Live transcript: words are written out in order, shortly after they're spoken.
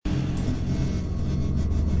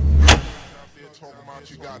Talking about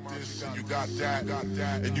you got this and you got that,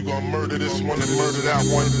 and you gonna murder this one and murder that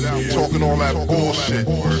one. Talking all that bullshit.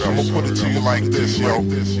 I'm gonna put it to you like this, yo.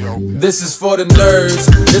 This is for the nerds,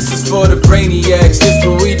 this is for the brainiacs, this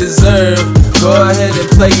what we deserve. Go ahead and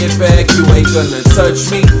play it back, you ain't gonna touch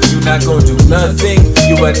me, you not gonna do nothing,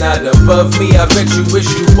 you are not above me. I bet you wish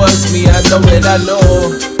you was me, I know it, I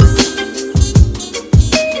know.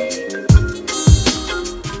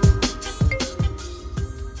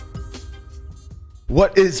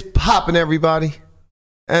 What is poppin', everybody?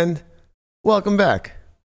 And welcome back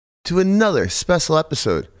to another special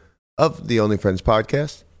episode of the Only Friends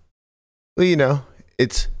podcast. Well, you know,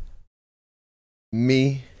 it's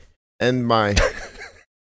me and my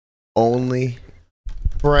only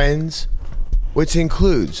friends, which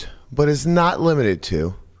includes, but is not limited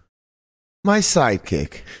to, my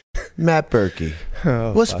sidekick, Matt Berkey.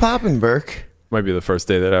 What's poppin', Burke? Might be the first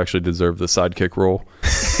day that I actually deserve the sidekick role.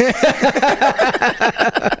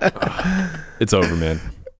 It's over, man.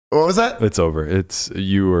 What was that? It's over. It's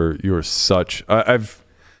you are such. I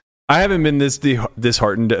haven't been this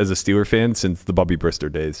disheartened as a Steeler fan since the Bubby Brister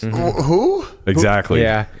days. Mm-hmm. Who? Exactly.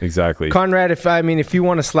 Yeah. Exactly. Conrad, if you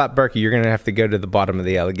want to slap Berkey, you're gonna have to go to the bottom of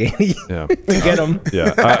the Allegheny. Yeah. to get him.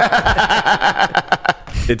 Yeah.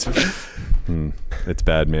 It's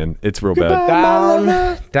bad, man. It's real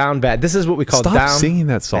bad. Down bad. This is what we call Stop down. singing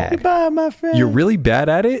that song. Bad. Goodbye, my friend. You're really bad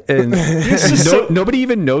at it, and nobody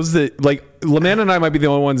even knows that. Like, LeMan and I might be the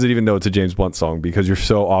only ones that even know it's a James Blunt song because you're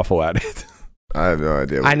so awful at it. I have no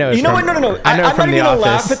idea. I know. You know what? No. I know I'm from not The even gonna Office.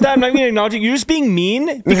 laugh at that. I'm not even gonna acknowledge it. You're just being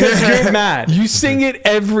mean because you're mad. You sing it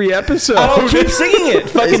every episode. I'll keep singing it.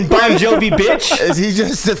 Fucking Bon Jovi bitch. Is he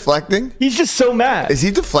just deflecting? He's just so mad. Is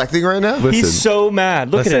he deflecting right now? Listen, He's so mad.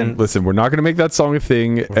 Look at him. listen, we're not going to make that song a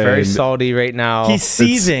thing. We're very and salty right now. He's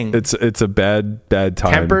seething. It's a bad time.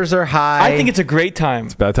 Tempers are high. I think it's a great time.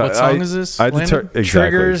 Bad time. What song is this, Exactly.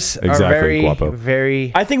 Triggers are very, Guapo.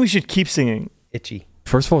 very I think we should keep singing. itchy.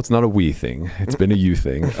 First of all, it's not a we thing. It's been a you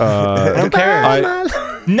thing. I don't care.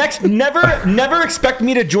 Next, never expect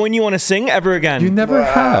me to join you on a sing ever again. You never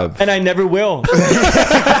have. And I never will.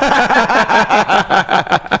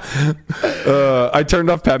 I turned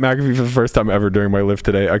off Pat McAfee for the first time ever during my lift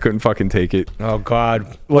today. I couldn't fucking take it. Oh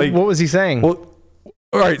God! Like, what was he saying? Well,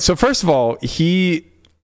 all right. So first of all,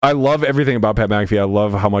 I love everything about Pat McAfee. I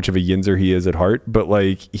love how much of a yinzer he is at heart. But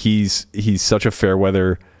like, he's such a fair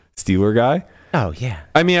weather Steeler guy. Oh yeah.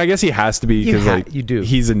 I mean, I guess he has to be because like you do.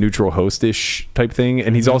 He's a neutral host-ish type thing,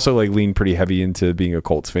 and he's also like leaned pretty heavy into being a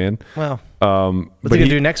Colts fan. Well, But what's he gonna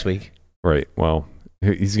do next week? Right. Well,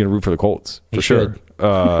 he's gonna root for the Colts for He sure.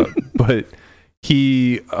 But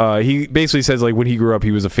he basically says like when he grew up,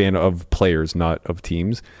 he was a fan of players, not of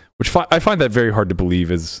teams, which I find that very hard to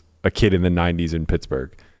believe as a kid in the '90s in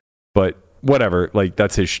Pittsburgh. But whatever, like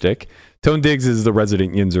that's his shtick. Tone Diggs is the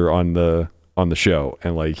resident yinzer on the show,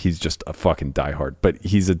 and like he's just a fucking diehard, but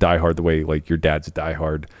he's a diehard the way like your dad's a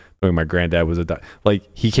diehard, the way my granddad was like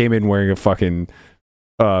he came in wearing a fucking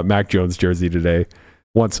Mac Jones jersey today,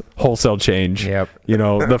 wants wholesale change. Yep. You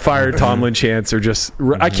know, the fire Tomlin chants are just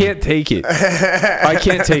I can't take it. I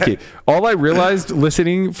can't take it. All I realized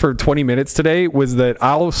listening for 20 minutes today was that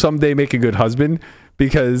I'll someday make a good husband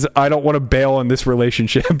because I don't want to bail on this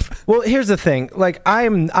relationship. Well, here's the thing. Like I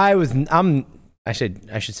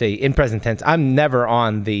should say in present tense, I'm never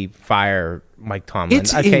on the fire Mike Tomlin.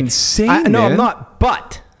 It's insane, No, man. I'm not.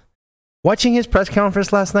 But watching his press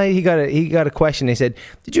conference last night, he got a question. They said,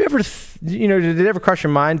 "Did you ever, did it ever cross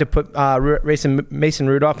your mind to put Mason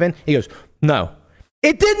Rudolph in?" He goes, "No."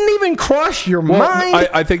 It didn't even cross your mind.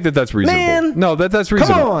 I think that's reasonable. Man, no, that's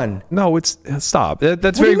reasonable. Come on. No, it's stop. That's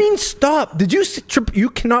what very. do you mean stop? Did you? You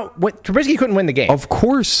cannot. Trubisky couldn't win the game. Of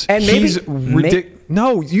course, And maybe- he's ridiculous.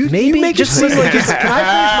 No, you make just it seem like can I finish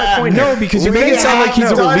my point? no, because you make it sound like he's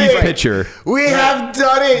a relief pitcher. We have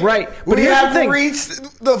done it. Right. But We here's the have thing.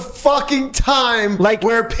 reached the fucking time Like-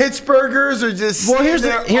 where Pittsburghers are just Here's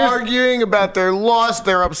arguing about their loss.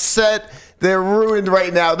 They're upset. They're ruined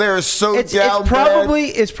right now. They're so down bad.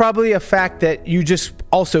 It's probably a fact that you just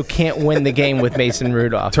also can't win the game with Mason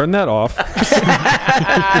Rudolph. Turn that off.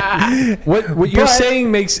 What you're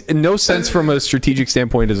saying makes no sense from a strategic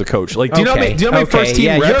standpoint as a coach. Like, do you know how many first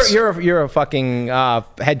team reps? You're a fucking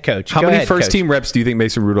head coach. How many first team reps do you think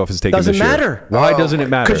Mason Rudolph has taken Doesn't this year? matter. Why doesn't it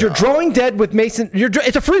matter? Because you're drawing dead with Mason.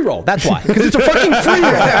 It's a free roll. That's why. Because it's a fucking free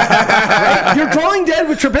roll. Right? You're drawing dead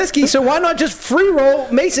with Trubisky, so why not just free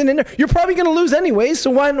roll Mason in there? You're probably going to lose anyways, so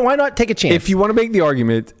why not take a chance? If you want to make the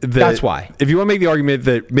argument that That's why. If you want to make the argument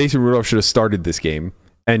that Mason Rudolph should have started this game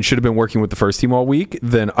and should have been working with the first team all week,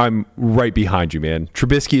 then I'm right behind you, man.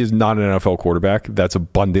 Trubisky is not an NFL quarterback. That's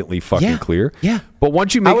abundantly fucking clear. Yeah. But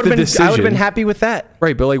once you make the decision, I would have been happy with that.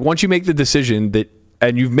 right? But like once you make the decision that,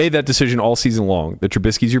 and you've made that decision all season long, that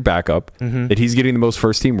Trubisky's your backup, that he's getting the most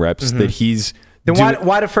first team reps, that he's then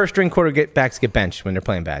why do first string quarterbacks get benched when they're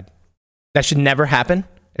playing bad? That should never happen.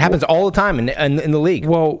 It happens all the time in the league.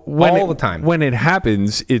 Well, all the time. When it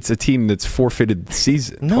happens, it's a team that's forfeited the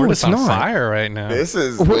season. No, it's on not. fire right now. This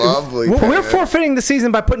is lovely. We're forfeiting the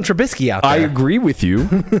season by putting Trubisky out there. I agree with you.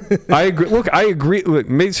 I agree. Look, I agree. Look,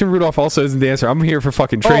 Mason Rudolph also isn't the answer. I'm here for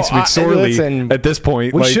fucking Trace McSorley listen, at this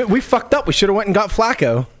point. We fucked up. We should have went and got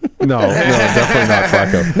Flacco. No, definitely not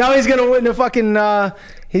Flacco. Now he's gonna win the fucking.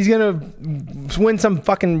 He's gonna win some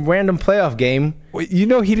fucking random playoff game. You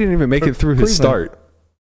know he didn't even make it through his start.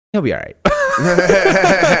 He'll be all right.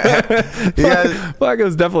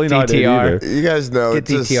 Flacco's definitely not it either. You guys know, Get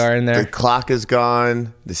DTR in there. The clock is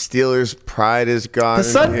gone. The Steelers' pride is gone.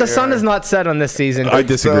 The sun is not set on this season. I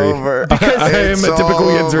disagree. Over. I am a typical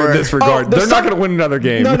Yinzer in this regard. They're not going to win another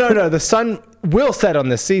game. No. The sun will set on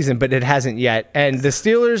this season, but it hasn't yet. And the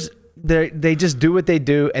Steelers, they just do what they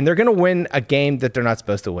do, and they're going to win a game that they're not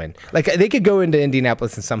supposed to win. Like, they could go into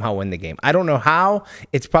Indianapolis and somehow win the game. I don't know how.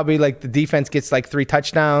 It's probably like the defense gets like 3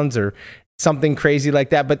 touchdowns or something crazy like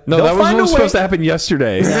that. But no, that was what was supposed to happen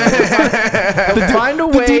yesterday. They'll find a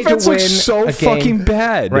way the defense to win looks so a fucking game.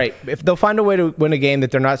 bad. Right. If they'll find a way to win a game that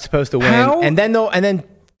they're not supposed to win, How? and then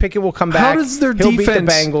Pickett will come back. How does their He'll defense beat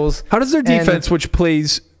the Bengals? How does their defense, which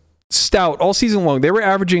plays stout all season long, they were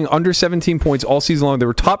averaging under 17 points all season long. They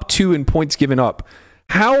were top 2 in points given up.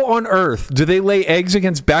 How on earth do they lay eggs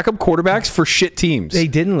against backup quarterbacks for shit teams? They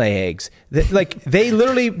didn't lay eggs.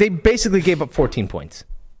 They basically gave up 14 points.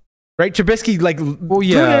 Right? Trubisky threw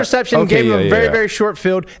an interception, gave them a very short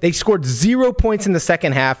field. They scored 0 points in the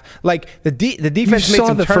second half. Like the defense made some turnovers. You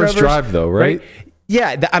saw the first drive though, right?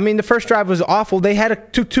 Yeah, the first drive was awful. They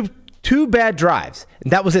had two bad drives,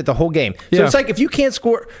 and that was it the whole game. So it's like if you can't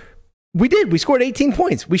score, we scored 18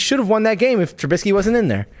 points. We should have won that game if Trubisky wasn't in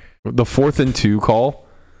there. The 4th and 2 call,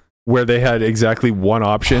 where they had exactly one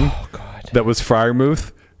option, that was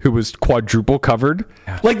Freiermuth, who was quadruple covered.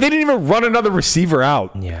 Yeah. Like, they didn't even run another receiver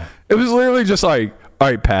out. Yeah. It was literally just like, all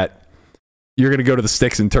right, Pat, you're going to go to the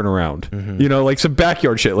sticks and turn around. You know, like some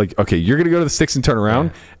backyard shit. Like, okay, you're going to go to the sticks and turn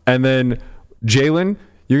around. And then Jalen,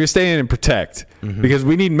 you're going to stay in and protect. Because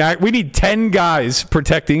we need 10 guys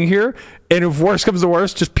protecting here. And if worse comes to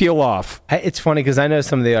worse, just peel off. It's funny because I know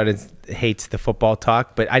some of the audience hates the football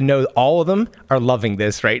talk, but I know all of them are loving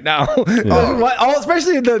this right now. Yeah.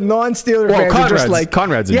 Especially the non-Steeler fans. Conrad's, are just like,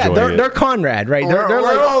 Conrad's enjoying it. They're Conrad, right? We're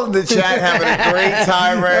like, all in the chat having a great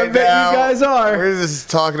time right I bet now. you guys are. We're just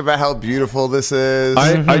talking about how beautiful this is.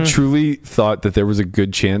 I truly thought that there was a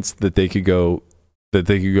good chance that they could go like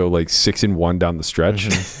 6-1 down the stretch.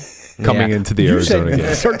 Coming into the Arizona game.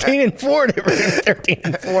 13-4. They were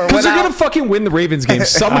 13-4. Because they're gonna fucking win the Ravens game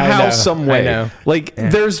somehow, some way. I know. Like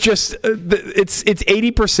there's just it's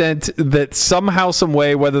 80% that somehow, some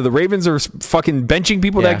way, whether the Ravens are fucking benching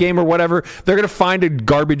people that game or whatever, they're gonna find a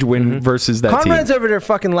garbage win versus that Conrad's team. over there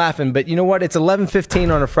fucking laughing, but you know what? It's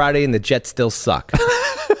 11:15 on a Friday, and the Jets still suck.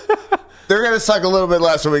 They're gonna suck a little bit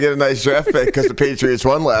less when we get a nice draft pick because the Patriots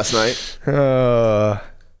won last night.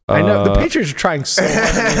 I know the Patriots are trying so hard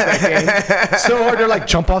to lose that game. So hard, they're like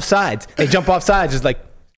jump off sides. They jump off sides. It's like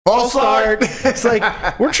false start. It's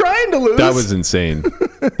like we're trying to lose. That was insane.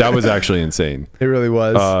 That was actually insane. It really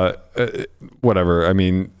was. Whatever. I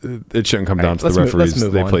mean, it shouldn't come down to the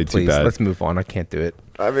referees. They played too bad. Let's move on. I can't do it.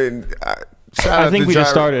 I mean, I think we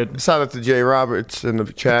just started. Shout out to Jay Roberts in the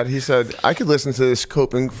chat. He said, I could listen to this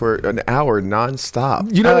coping for an hour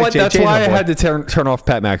nonstop. You know what? That's why I had to turn off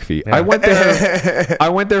Pat McAfee. Yeah. I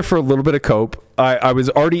went there for a little bit of cope. I was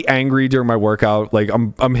already angry during my workout. Like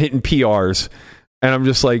I'm hitting PRs, and I'm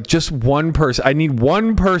just like, just one person. I need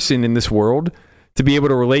one person in this world to be able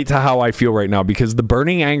to relate to how I feel right now, because the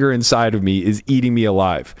burning anger inside of me is eating me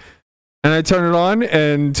alive. And I turn it on,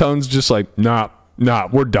 and Tone's just like, nah,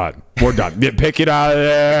 we're done. We're done. Get Pickett out of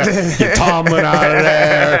there. Get Tomlin out of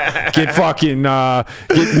there. Get fucking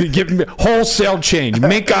get wholesale change.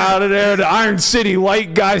 Mink out of there. The Iron City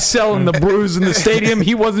light guy selling the brews in the stadium.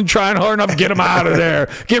 He wasn't trying hard enough. Get him out of there.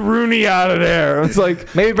 Get Rooney out of there. It's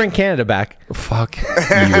like, maybe bring Canada back. Fuck you.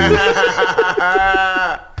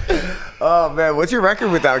 Oh man, what's your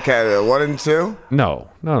record without Canada? 1-2? No.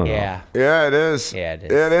 Yeah. Yeah, it is. Yeah, it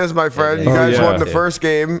is. Yeah, it is, my friend. It You is. guys Oh, yeah. won the first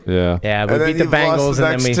game. Yeah. Yeah, we And then beat the you've lost Bengals, the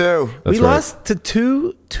and then next we two. That's right. lost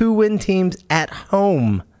to two-win teams at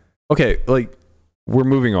home. Okay, like, we're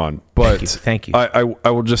moving on, but Thank you. I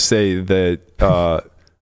will just say that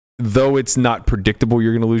though it's not predictable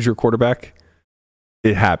you're going to lose your quarterback,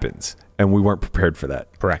 it happens. And we weren't prepared for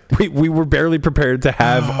that. Correct. We were barely prepared to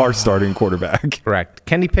have our starting quarterback. Correct.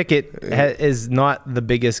 Kenny Pickett is not the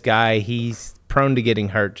biggest guy. He's prone to getting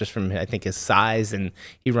hurt just from, I think, his size, and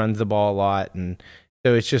he runs the ball a lot. And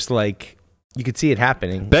so it's just like, you could see it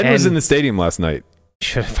happening. Ben was in the stadium last night.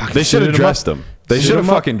 They should have dressed him. They should have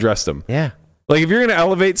fucking dressed him. Yeah. Like, if you're going to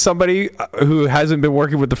elevate somebody who hasn't been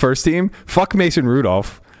working with the first team, fuck Mason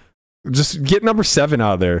Rudolph. Just get number 7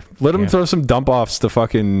 out of there. Let him throw some dump offs to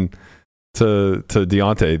fucking to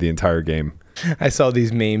Deontay the entire game. I saw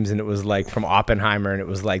these memes, and it was like from Oppenheimer, and it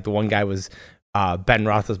was like the one guy was Ben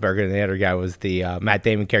Roethlisberger, and the other guy was the Matt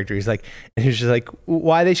Damon character. He's like, and he's just like,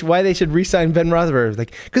 why they should re-sign Ben Roethlisberger?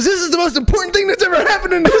 Like, because this is the most important thing that's ever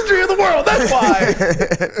happened in the history of the world. That's why.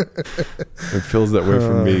 It feels that way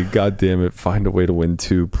for me. God damn it! Find a way to win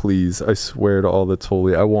 2, please. I swear to all that's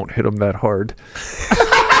holy, I won't hit him that hard.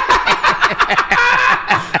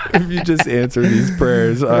 If you just answer these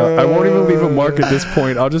prayers, I won't even leave a mark at this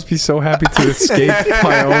point. I'll just be so happy to escape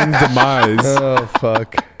my own demise. Oh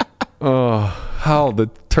fuck. Oh, how the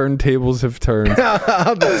turntables have turned.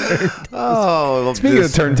 Oh, Speaking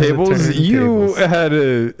of turntables, you had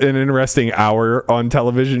an interesting hour on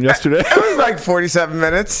television yesterday. It was like 47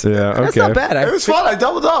 minutes. Yeah, okay. That's not bad. It was fun. I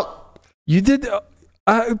doubled up. You did.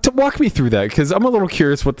 To walk me through that, because I'm a little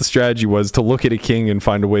curious what the strategy was to look at a king and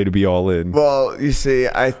find a way to be all in. Well, you see,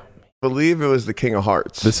 I believe it was the King of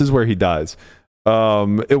Hearts. This is where he dies.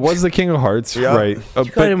 It was the King of Hearts, Yep. right?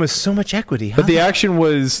 You got him with so much equity. But the action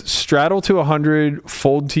was straddle to 100,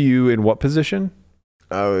 fold to you in what position?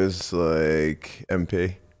 I was like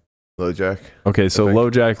MP, low jack. Okay, so low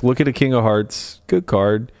jack, look at a King of Hearts, good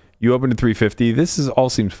card. You open to 350. This is all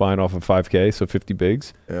seems fine off of 5K, so 50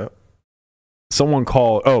 bigs. Yeah. Someone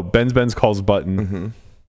Benz calls button. Mm-hmm.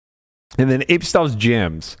 And then Ape Styles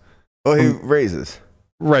jams. Well, he raises.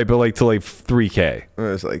 Right, but like to like 3K. It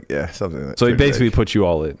was like, something like So he pretty basically big. puts you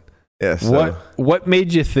all in. Yeah. So, What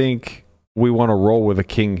made you think we want to roll with a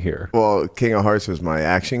king here? Well, King of Hearts was my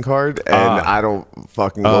action card, and I don't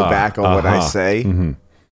fucking go back on what I say. Mm-hmm.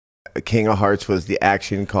 King of Hearts was the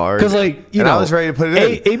action card. Because, like, you and know, I was ready to put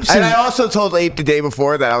it in. And I also told Ape the day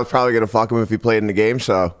before that I was probably going to fuck him if he played in the game,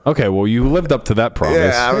 so. Okay, well, you lived up to that promise.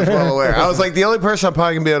 Yeah, I was well aware. I was like, the only person I'm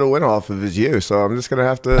probably going to be able to win off of is you, so I'm just going to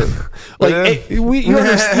have to. Like, you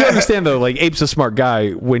understand, though, like, Ape's a smart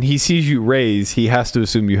guy. When he sees you raise, he has to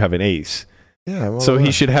assume you have an ace. Yeah, well, so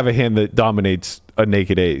he should have a hand that dominates a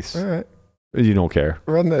naked ace. All right. You don't care.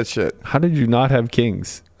 Run that shit. How did you not have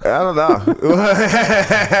kings? I don't know.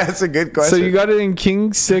 That's a good question. So you got it in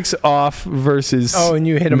king 6 off versus and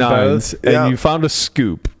you hit them nines, both. and you found a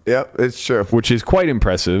scoop. Yep, it's true. Which is quite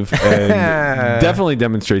impressive and definitely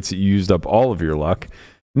demonstrates that you used up all of your luck.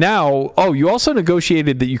 Now, you also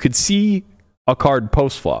negotiated that you could see a card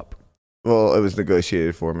post flop. Well, it was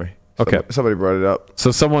negotiated for me. Okay. Somebody brought it up.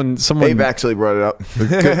 So someone Abe actually brought it up.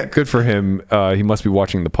 good for him. He must be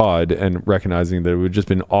watching the pod and recognizing that it would have just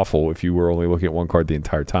been awful if you were only looking at one card the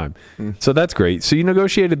entire time. So that's great. So you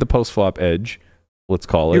negotiated the post flop edge, let's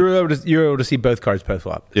call it. You were able to see both cards post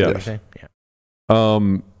flop. Yeah.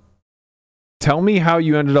 Tell me how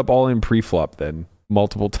you ended up all in pre flop then,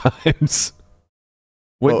 multiple times.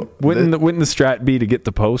 Wouldn't the strat be to get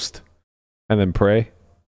the post and then pray?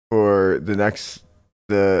 Or the next.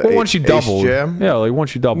 Once you doubled. Yeah, like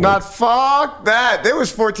once you doubled. Not fuck that. There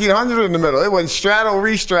was 1400 in the middle. It went straddle,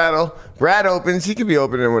 re-straddle. Brad opens. He could be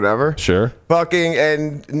opening whatever. Sure. Fucking,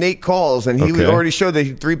 and Nate calls, and he already showed that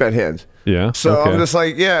he 3-bet hands. Yeah. So I'm just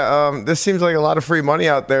like, this seems like a lot of free money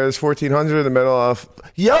out there. There's 1400 in the middle of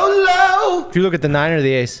YOLO. Did you look at the 9 or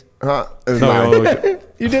the ace? Huh? It was 9.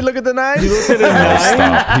 You did look at the 9? You looked at a 9?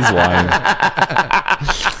 Stop. He's lying.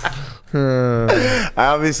 I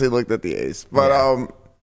obviously looked at the ace, but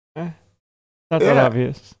Not that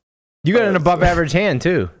obvious. You got an above average hand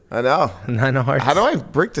too. I know. 9 of hearts. How do I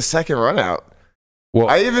break the second run out? Well,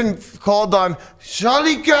 I even called on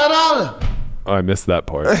Charlie Carol. I missed that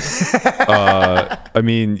part. I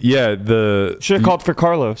mean, should have called for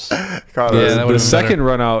Carlos. The second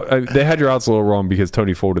run out, they had your outs a little wrong because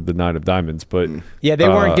Tony folded the 9 of diamonds, but yeah, they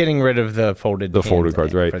weren't getting rid of the folded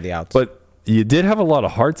cards, right? For the outs, but you did have a lot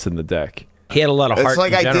of hearts in the deck. He had a lot of heart. It's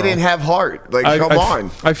like I didn't have heart. Like, come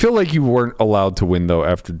on. I feel like you weren't allowed to win though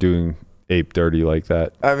after doing Ape dirty like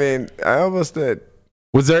that. I mean, I almost did.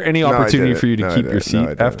 Was there any opportunity for you to keep your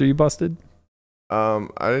seat after you busted? I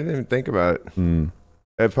didn't even think about it.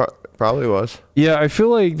 It probably was. Yeah, I feel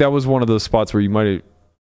like that was one of those spots where you might have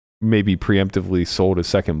maybe preemptively sold a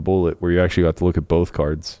second bullet where you actually got to look at both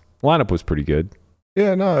cards. Lineup was pretty good.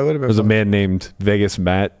 Yeah, no, it would have been. There was a man named Vegas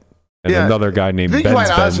Matt and Yeah. another guy named To be Benz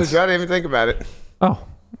quite honest with Benz. you, I didn't even think about it. Oh,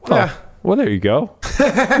 well, Yeah. well, there you go.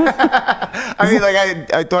 I mean,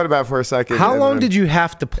 like I thought about it for a second. How long did you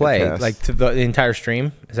have to play? Yes. Like to the entire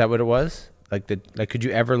stream? Is that what it was? Like could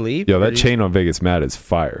you ever leave? Yo, Or that did you- chain on Vegas Matt is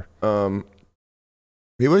fire.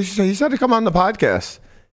 He said to come on the podcast.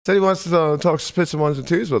 Said he wants to talk spit some ones and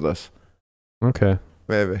twos with us. Okay,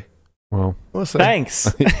 Maybe. well, We'll see.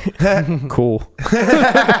 Thanks. cool.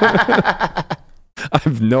 I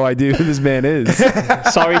have no idea who this man is.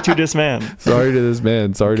 Sorry to this man. Sorry to this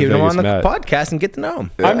man. Sorry to Give him Vegas on the Matt. podcast and get to know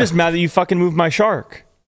him. I'm just mad that you fucking moved my shark.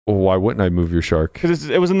 Well, why wouldn't I move your shark? Because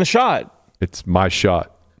it was in the shot. It's my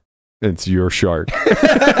shot. It's your shark. Put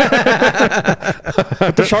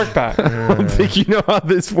the shark back. I don't think you know how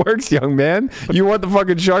this works, young man. You want the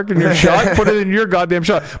fucking shark in your shot? Put it in your goddamn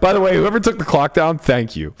shot. By the way, whoever took the clock down,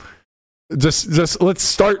 thank you. Just let's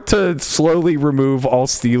start to slowly remove all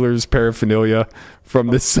Steelers paraphernalia from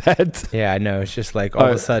this set. Yeah, I know. It's just like all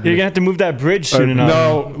of a sudden. You're gonna have to move that bridge soon enough.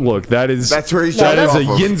 No, look, That's where he's that is a jumping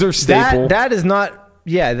off of. Yinzer staple. that is not.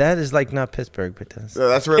 Yeah, that is like not Pittsburgh, but that's. So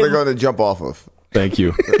that's where they're going to jump off of. Thank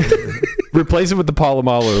you. Replace it with the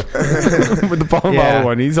Palomalu. With the Palomalu Yeah.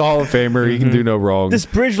 one. He's a Hall of Famer. He can do no wrong. This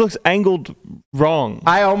bridge looks angled wrong.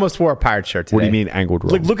 I almost wore a pirate shirt today. What do you mean angled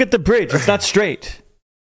wrong? Like, look at the bridge. It's not straight.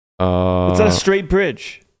 It's not a straight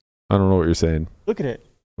bridge. I don't know what you're saying. Look at it.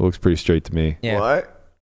 It looks pretty straight to me. Yeah. What?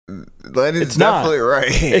 That is It's not. definitely right.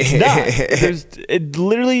 It's not. It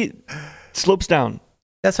literally slopes down.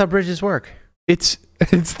 That's how bridges work. It's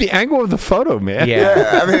the angle of the photo, man.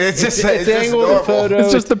 Yeah, I mean, it's just It's the just angle of the normal. photo.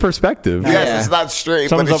 It's just the perspective. Yes, Yeah. it's not straight,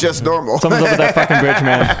 Someone's but it's up- just normal. Someone's over that fucking bridge,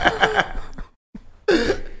 man.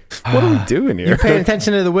 What are we doing You here? paying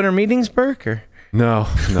attention to the winter meetings, Burke? Or? No,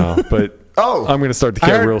 but Oh, I'm going to start the I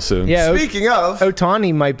count heard- real soon. Yeah, speaking of,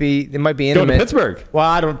 Otani might be Going to intimate. Pittsburgh. Well,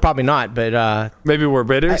 I don't probably not, but Maybe we're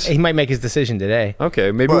bidders. he might make his decision today.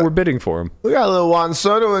 Okay, maybe What? we're bidding for him. we got a little Juan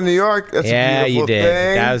Soto in New York. That's Yeah, a beautiful you did.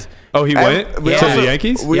 thing. That was Oh, he went And we to also- the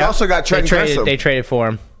Yankees? We yeah. also got Trent Grissom. They traded for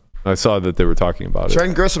him. I saw that they were talking about it.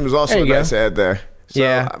 Trent Grissom is also There a you go. nice ad there. So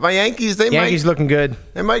Yeah. my Yankees, they Yankees looking good.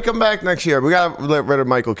 might come back next year. We got to get rid of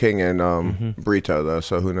Michael King and Brito though,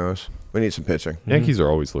 so who knows? We need some pitching. Yankees are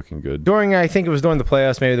always looking good. I think it was during the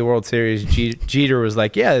playoffs, maybe the World Series. Jeter was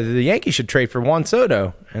like, "Yeah, the Yankees should trade for Juan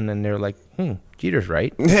Soto," and then they were like, "Jeter's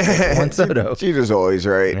right." Juan Soto. Jeter's always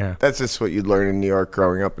right. Yeah. That's just what you'd learn in New York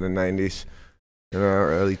growing up in the '90s,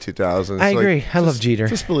 early 2000s. I agree. Like, I love Jeter.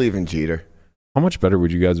 Just believe in Jeter. How much better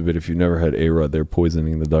would you guys have been if you never had A-Rod there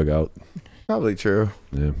poisoning the dugout? Probably true.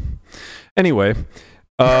 Yeah. Anyway,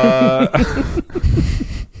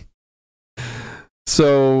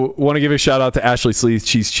 so want to give a shout out to Ashley Sleeth.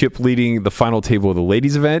 She's chip leading the final table of the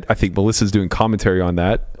ladies event. I think Melissa's doing commentary on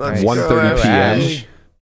that. Let's 1:30 go, p.m. Ash.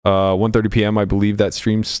 1:30 p.m. I believe that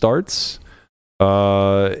stream starts.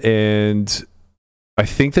 And I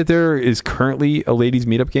think that there is currently a ladies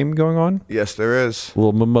meetup game going on. Yes, there is. A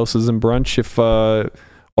little mimosas and brunch. If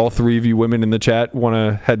all three of you women in the chat want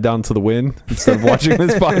to head down to the Win instead of watching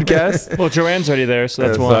this podcast. Well, Joanne's already there, so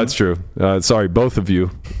that's Yes, one. That's true. Sorry, both of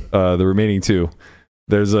you, the remaining two.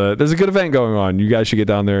 There's a good event going on. You guys should get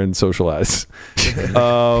down there and socialize.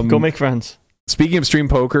 Go make friends. Speaking of stream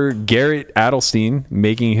poker, Garrett Adelstein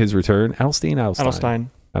making his return. Adelstein.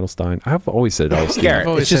 I've always said Adelstein. Garrett.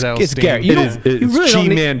 always It's said just it's Elstein. Garrett. You It's really don't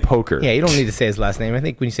need- G-Man Poker. Yeah, you don't need to say his last name. I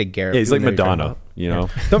think when you say Garrett, Yeah, he's like people know who you're Madonna, talking you know?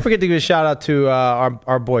 about. Don't forget to give a shout out to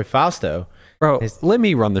our boy Fausto. Bro, let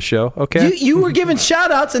me run the show, okay? You were giving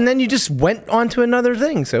shout outs and then you just went on to another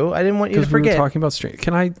thing. So I didn't want you to Because we were forget. talking about stream.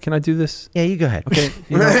 Can I do this? Yeah, you go ahead. Okay.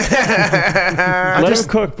 You know, Let him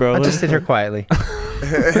cook, bro. I'll Let just him sit here quietly.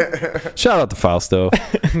 shout out to Fausto.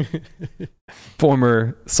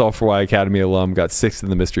 Former S4Y Academy alum, got 6th in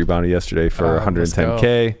the mystery bounty yesterday for let's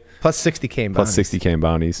 110K, Plus 60K in plus bonus. 60K in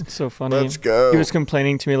bounties. It's so funny. Let's go. He was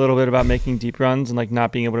complaining to me a little bit about making deep runs and like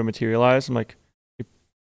not being able to materialize. I'm like, you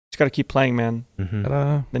just got to keep playing, man.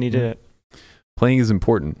 Mhm. Then he did it. Playing is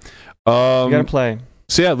important. You got to play.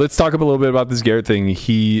 So yeah, let's talk a little bit about this Garrett thing.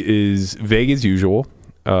 He is vague as usual.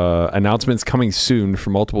 Announcements coming soon for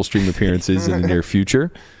multiple stream appearances in the near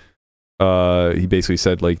future. He basically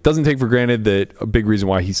said, like, doesn't take for granted that a big reason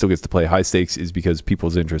why he still gets to play high stakes is because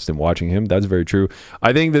people's interest in watching him. That's very true.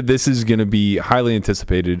 I think that this is going to be highly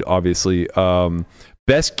anticipated, obviously.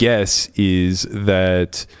 Best guess is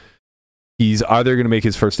that he's either going to make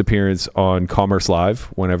his first appearance on Commerce Live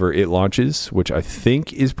whenever it launches, which I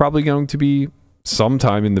think is probably going to be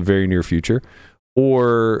sometime in the very near future,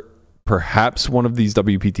 or perhaps one of these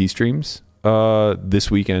WPT streams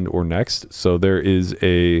this weekend or next. So there is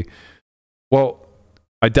well,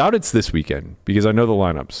 I doubt it's this weekend because I know the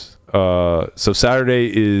lineups. So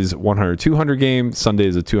Saturday is 100-200 game. Sunday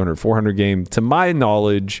is a 200-400 game. To my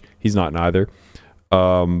knowledge, he's not in either.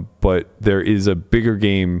 But there is a bigger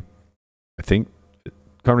game, I think.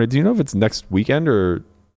 Conrad, do you know if it's next weekend or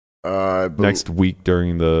next week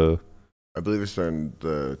during the... I believe it's during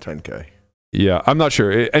the 10K. Yeah, I'm not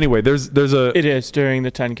sure. Anyway, there's a... It is during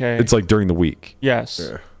the 10K. It's like during the week. Yes.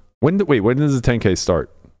 Yeah. When does the 10K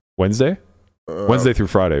start? Wednesday? Wednesday through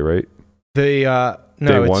Friday, right? The no,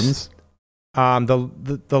 Day it's, ones?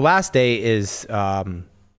 the last day is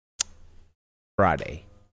Friday.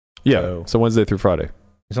 Yeah, so Wednesday through Friday.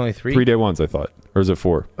 There's only 3? 3 day ones, I thought. Or is it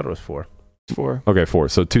 4? I thought it was 4. 4. Okay, 4.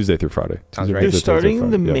 So Tuesday through Friday. Sounds Tuesday, right. They're Wednesday, starting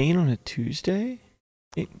Thursday, the Friday. main on a Tuesday?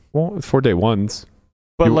 Well, it's 4 day ones.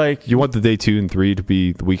 But you, like... You want the day 2 and 3 to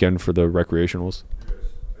be the weekend for the recreationals?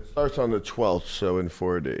 It starts on the 12th, so in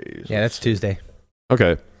 4 days. Yeah, that's Tuesday.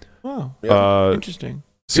 Okay. Oh, Yeah. interesting.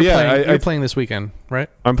 So You're playing this weekend, right?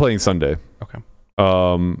 I'm playing Sunday. Okay.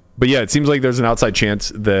 But yeah, it seems like there's an outside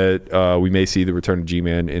chance that we may see the return of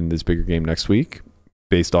G-Man in this bigger game next week,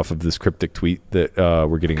 based off of this cryptic tweet that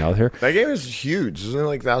we're getting out here. That game is huge. Isn't it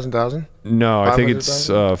like 1,000? No, I think it's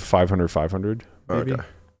 500,000? 500, maybe. Okay.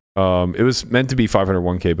 It was meant to be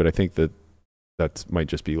 501K, but I think that might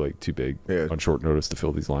just be like too big Yeah. on short notice to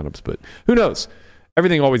fill these lineups. But who knows?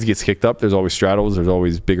 Everything always gets kicked up. There's always straddles. There's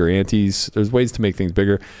always bigger antes. There's ways to make things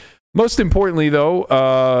bigger. Most importantly, though,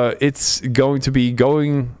 it's going to be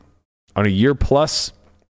going on a year plus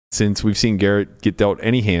since we've seen Garrett get dealt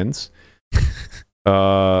any hands.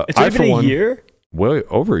 It's only been a year? Well,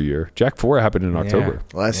 over a year. Jack 4 happened in October.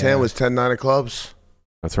 Last hand was 10-9 of clubs.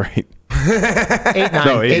 That's right. 8-9.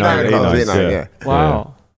 No, 8-9 of clubs. 8-9, 8-9, yeah. yeah.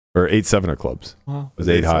 Wow. Or 8-7 of clubs. Wow. It was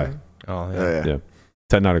 8 high. Oh, Yeah, yeah.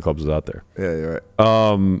 10-9 of clubs was out there. Yeah, you're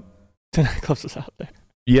right. 10 clubs is out there.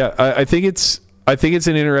 Yeah, I think it's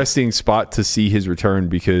an interesting spot to see his return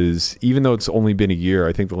because even though it's only been a year,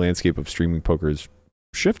 I think the landscape of streaming poker has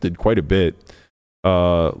shifted quite a bit.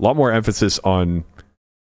 A lot more emphasis on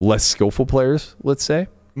less skillful players, let's say.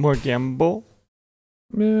 More gamble?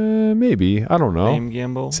 Maybe. I don't know.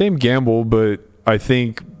 Same gamble? But I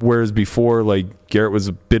think whereas before, like Garrett was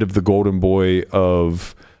a bit of the golden boy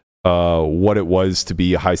of what it was to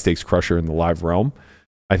be a high stakes crusher in the live realm.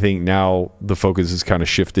 I think now the focus is kind of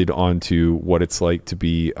shifted onto what it's like to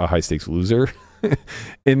be a high stakes loser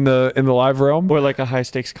in the live realm. Or like a high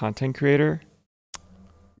stakes content creator?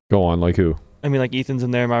 Go on, like who? I mean, like Ethan's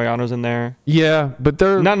in there, Mariano's in there. Yeah, but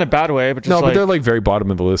they're not in a bad way, but just no, but they're like very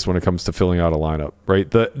bottom of the list when it comes to filling out a lineup, right?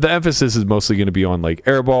 The emphasis is mostly going to be on like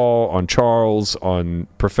Airball, on Charles, on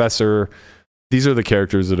Professor. These are the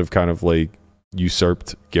characters that have kind of like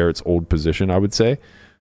usurped Garrett's old position, I would say.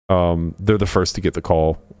 They're the first to get the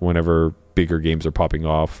call whenever bigger games are popping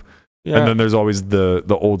off. Yeah. And then there's always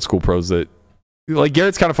the old school pros that like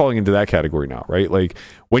Garrett's kind of falling into that category now, right? Like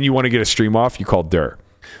when you want to get a stream off, you call Durr.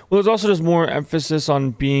 Well, there's also just more emphasis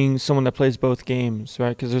on being someone that plays both games,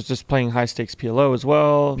 right? Because there's just playing high stakes PLO as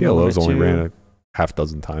well. PLO's only ran a half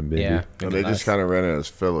dozen times, maybe. Yeah. And they just kind of ran it as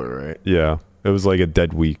filler, right? Yeah. It was like a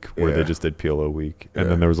dead week where they just did PLO week.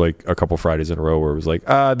 And then there was like a couple Fridays in a row where it was like,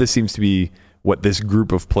 this seems to be what this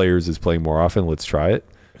group of players is playing more often. Let's try it.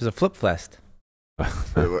 It was a flip fest.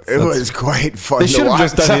 It was quite fun. They should have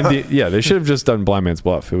just done they should have just done Blind Man's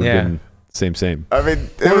Bluff. It would have been same. I mean,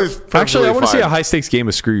 it was actually I want to see a high stakes game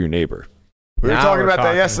of Screw Your Neighbor. We were talking about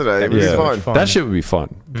that yesterday. It was fun. That shit would be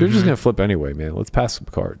fun. If you're just gonna flip anyway, man. Let's pass some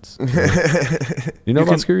cards. You know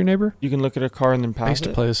about Screw Your Neighbor? You can look at a card and then pass I used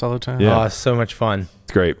to play this all the time. Yeah. Oh, so much fun.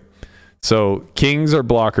 It's great. So kings are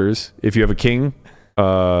blockers. If you have a king,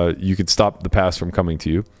 you could stop the pass from coming to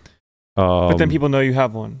you. But then people know you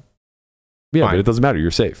have one. Yeah, Fine. but it doesn't matter.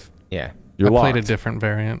 You're safe. Yeah. You're I locked. played a different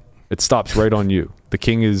variant. It stops right on you. The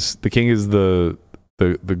king is the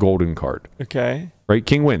golden card. Okay. Right?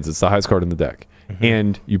 King wins. It's the highest card in the deck. Mm-hmm.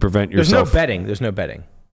 And you prevent There's yourself. There's no betting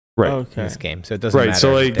Right. in Okay. this game, so it doesn't matter. Right.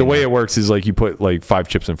 So like the way it works is like you put like 5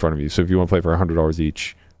 chips in front of you. So if you want to play for $100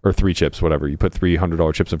 each or 3 chips, whatever, you put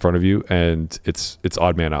 $300 chips in front of you and it's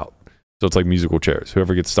odd man out. So it's like musical chairs.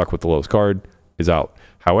 Whoever gets stuck with the lowest card is out.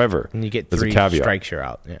 However, and you get there's a 3 caveat. strikes, you're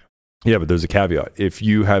out. Yeah. Yeah, but there's a caveat. If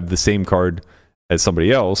you have the same card as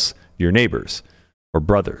somebody else, you're neighbors or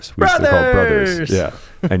brothers. We used to call it brothers. Yeah.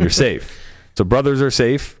 And you're safe. So brothers are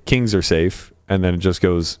safe, kings are safe, and then it just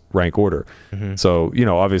goes rank order. Mm-hmm. So,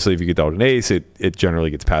 obviously if you get dealt an ace, it generally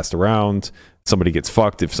gets passed around. Somebody gets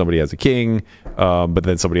fucked if somebody has a king, but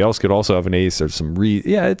then somebody else could also have an ace. There's some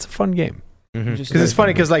yeah, it's a fun game. Because it's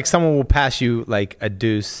funny because like someone will pass you like a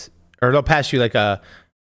deuce, or they'll pass you like a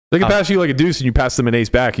They can pass you like a deuce, and you pass them an ace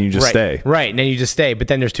back, and you just stay. Right, and then you just stay. But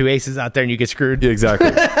then there's two aces out there, and you get screwed. Yeah,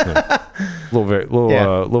 exactly.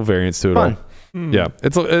 Little variance to it Fun. all. Yeah,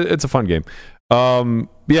 it's a fun game.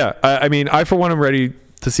 Yeah, I mean, I for one am ready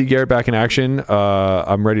to see Garrett back in action.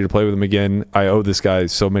 I'm ready to play with him again. I owe this guy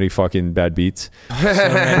so many fucking bad beats.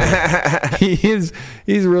 He's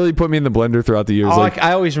really put me in the blender throughout the years.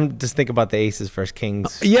 I always just think about the aces versus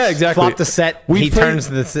kings. Yeah, exactly. Flop the set. Turns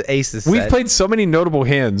the aces. We've played so many notable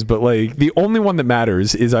hands, but like the only one that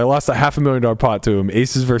matters is I lost a $500,000 pot to him,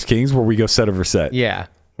 aces versus kings, where we go set over set. Yeah,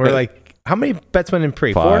 we're like. How many bets went in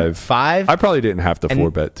pre? 5. 5? I probably didn't have to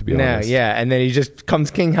 4-bet, to be honest. Yeah, and then he just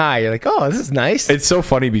comes king high. You're like, oh, this is nice. It's so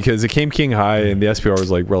funny because it came king high and the SPR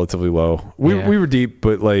was like relatively low. We were deep,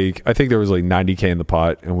 but like I think there was like 90K in the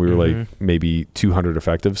pot and we were like maybe 200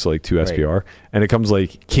 effective, so like 2 SPR. Right. And it comes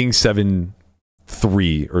like king 7-3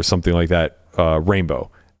 or something like that,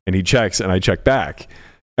 rainbow. And he checks and I check back.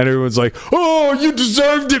 And everyone's like, oh, you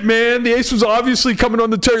deserved it, man. The ace was obviously coming on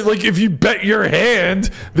the turn. Like, if you bet your hand,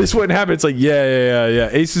 this wouldn't happen. It's like, yeah.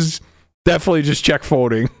 Aces definitely just check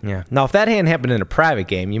folding. Yeah. Now, if that hand happened in a private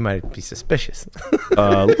game, you might be suspicious.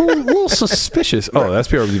 little suspicious. Oh, the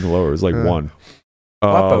SPR was even lower. It was like 1.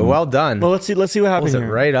 Well done. Well, let's see what happens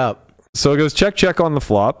here. Right up. So it goes check on the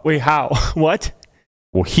flop. Wait, how? What?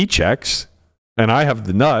 Well, he checks, and I have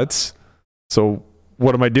the nuts. So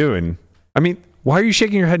what am I doing? I mean... Why are you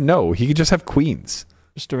shaking your head no? He could just have queens.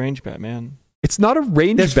 Just a range bet, man. It's not a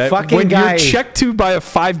range bet when you're checked to by a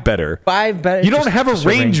 5-better. 5-better. You don't have a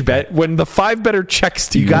range bet when the 5-better checks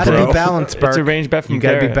to you, You gotta be balanced, Burke. It's a range bet from You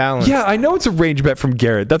gotta Garrett. be balanced. Yeah, I know it's a range bet from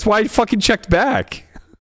Garrett. That's why I fucking checked back.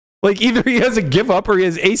 Like, either he has a give up or he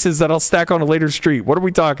has aces that I'll stack on a later street. What are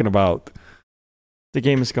we talking about? The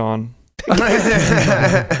game is gone.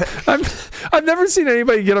 I've never seen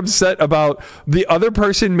anybody get upset about the other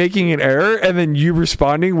person making an error and then you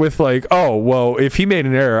responding with like, oh, well, if he made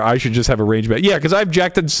an error, I should just have a range bet. Yeah, because I've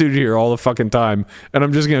jacked and suited here all the fucking time and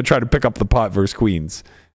I'm just going to try to pick up the pot versus queens.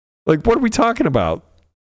 Like, what are we talking about?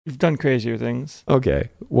 You've done crazier things. Okay,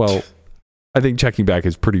 well, I think checking back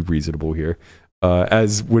is pretty reasonable here,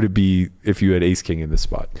 as would it be if you had ace king in this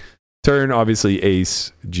spot. Turn, obviously,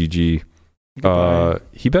 ace, GG.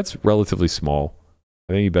 He bets relatively small.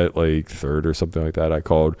 I think he bet like third or something like that. I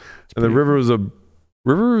called, and the river was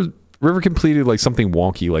river completed like something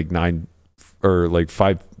wonky, like 9 or like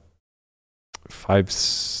 5.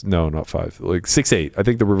 No, not 5. Like 6-8. I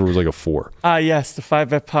think the river was like a 4. Yes, the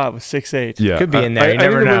 5-bet pot was 6-8. Yeah, could be in there. You I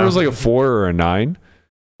never think the know. river was like a 4 or a 9.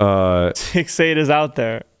 6-8 is out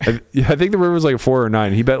there. I think the river was like a 4 or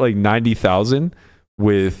 9. He bet like 90,000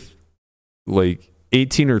 with like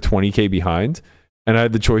 18 or 20K behind, and I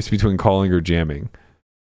had the choice between calling or jamming.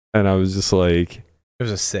 And I was just like... There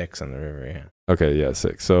was a 6 on the river, yeah. Okay, yeah,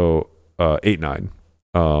 6. So, 8-9.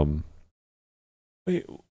 Wait,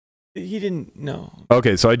 he didn't... No.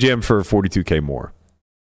 Okay, so I jammed for 42K more.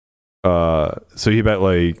 So he bet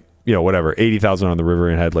like, whatever, 80,000 on the river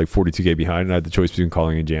and had like 42K behind, and I had the choice between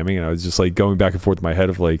calling and jamming, and I was just like going back and forth in my head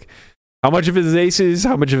of like, how much of it is aces?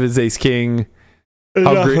 How much of it is ace king?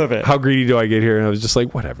 How greedy do I get here? And I was just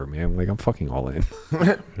like, whatever, man. Like, I'm fucking all in.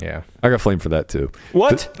 Yeah. I got flamed for that too.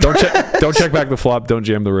 What? Don't check back the flop. Don't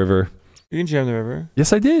jam the river. You can jam the river.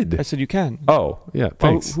 Yes, I did. I said you can. Oh, yeah.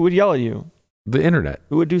 Thanks. Who would yell at you? The internet.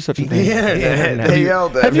 Who would do such a thing? They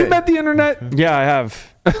yelled at Have you me. met the internet? Yeah, I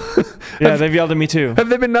have. Yeah, they've yelled at me too. Have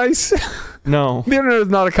they been nice? No. The internet is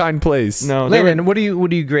not a kind place. No. Landon, what do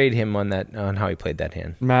you grade him on that, on how he played that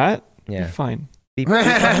hand? Matt? Yeah. You're fine. No,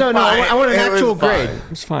 I want an actual grade. It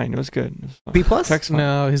was fine. It was good. It was fine. B plus? Text fine.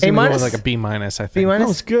 No, his A email minus? was like a B minus, I think. B minus?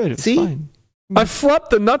 No, it's good. It's See? fine. I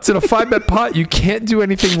flopped the nuts in a 5-bet pot. You can't do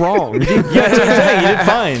anything wrong. Yeah, that's what I'm saying. You did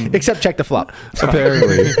fine. Except check the flop.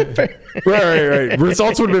 Apparently. Right.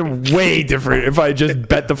 Results would have been way different if I just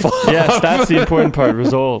bet the flop. Yes, that's the important part.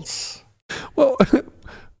 Results. Well,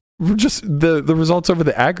 just the results over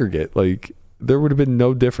the aggregate, like there would have been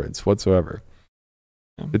no difference whatsoever.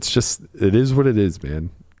 It's just, it is what it is,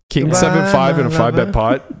 man. King 7-5 in a 5-bet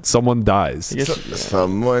pot, someone dies.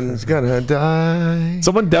 Someone's gonna die.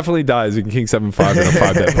 Someone definitely dies in King 7-5 in a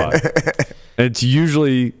 5-bet pot. And it's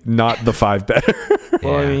usually not the 5-better.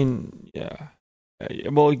 Well, I mean, yeah.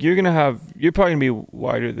 Well, you're probably gonna be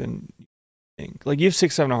wider than you think. Like you have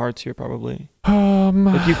 6-7 of hearts here, probably.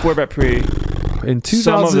 Like you 4-bet pre. In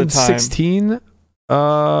Some of the time. 2016,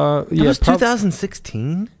 It was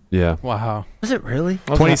 2016? Yeah. Wow. Was it really?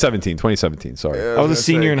 2017, sorry. Yeah, I was a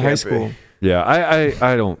senior in high can't school. be. Yeah,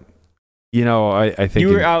 I don't, I think... You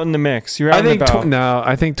were out in the mix. You were out I and think about.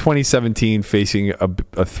 I think 2017 facing a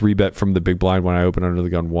 3-bet from the big blind when I opened under the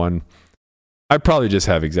gun 1, I probably just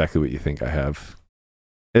have exactly what you think I have.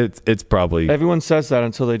 It's probably. Everyone says that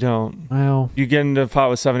until they don't. Well, You get into a pot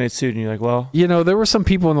with 7-8 suit, and you're like, well, there were some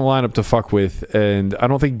people in the lineup to fuck with, and I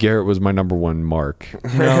don't think Garrett was my number one mark.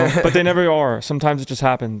 no. But they never are. Sometimes it just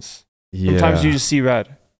happens. Yeah. Sometimes you just see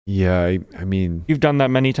red. Yeah, I mean, You've done that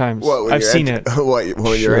many times. When I've you're seen it. When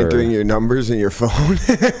you're Sure. entering your numbers in your phone?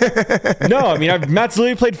 No, I mean, Matt's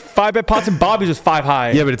literally played 5-bet pots and Bobby's was 5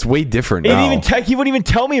 high. yeah, but it's way different He now. he wouldn't even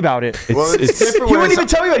tell me about it. Well, it's different He when wouldn't even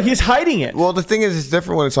it's tell me about it. He's hiding it. Well, the thing is, it's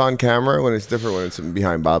different when it's on camera, when it's different when it's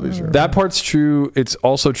behind Bobby's room. That part's true. It's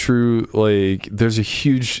also true. Like, there's a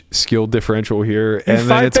huge skill differential here, and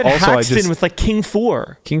then it's 5-bet also Haxton with like King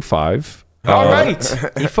 4. King 5. All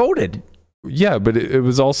right. He folded. Yeah, but it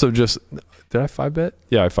was also just. Did I 5-bet?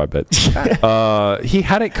 Yeah, I 5-bet. He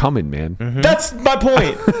had it coming, man. That's my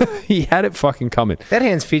point. He had it fucking coming. That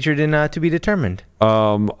hand's featured in To Be Determined.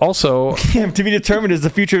 Also, Damn, to be determined is the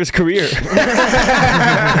future of his career.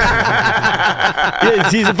 Yeah,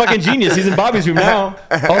 he's a fucking genius. He's in Bobby's room now.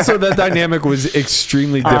 also that dynamic was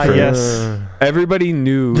extremely different. Yes. Everybody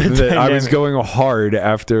knew that I was dynamic. going hard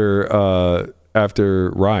after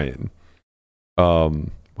Ryan.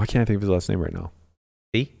 Why can't I think of his last name right now?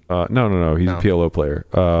 B? No. He's No. a PLO player.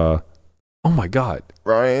 Oh my God.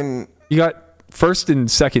 Ryan, You got first and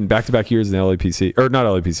second back-to-back years in the LAPC. Or not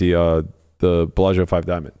LAPC, the Bellagio 5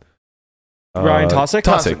 Diamond. Ryan Tosic?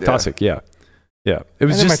 Tosic, yeah. Yeah. It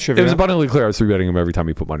was I know my just, it trivia. was abundantly clear I was 3-betting him every time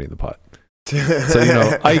he put money in the pot.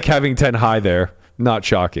 So, Ike having 10 high there, not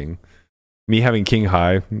shocking. Me having king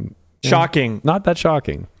high, Shocking. not that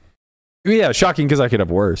shocking. Yeah, shocking because I could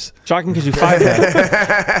have worse. Shocking because you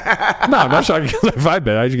 5-bet. No, I'm not shocking because I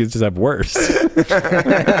 5-bet. I just have worse.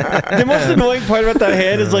 The most annoying part about that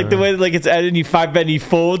hand is like the way that like it's edited and you 5-bet and he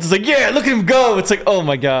folds. It's like, yeah, look at him go. It's like, oh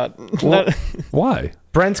my God. Well, why?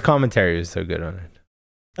 Brent's commentary is so good on it.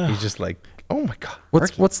 He's just like, oh my God.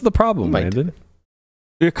 What's the problem, Mike. Landon?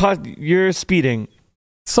 You're speeding.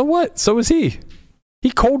 So what? So is he.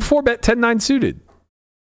 He cold 4-bet 10-9 suited.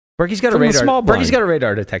 Berkey's got a From the radar. small blind. Berkey's got a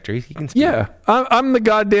radar detector. He can speed. Yeah, I'm the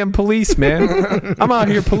goddamn police, man. I'm out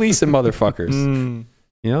here policing motherfuckers.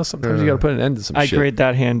 Sometimes you got to put an end to some I shit. grade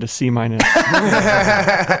that hand to C-.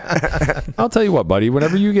 I'll tell you what, buddy.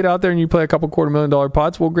 Whenever you get out there and you play a couple $250,000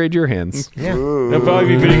 pots, we'll grade your hands. Yeah. That'll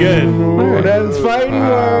probably be pretty good. That's fighting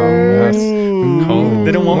words. Cool.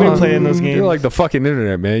 They don't want me to play in those games. You're like the fucking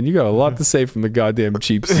internet, man. You got a lot to say from the goddamn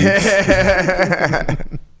cheap seats.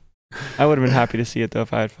 I would have been happy to see it though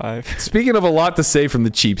if I had 5. Speaking of a lot to say from the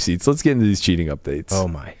cheap seats, let's get into these cheating updates. Oh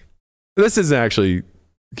my. This isn't actually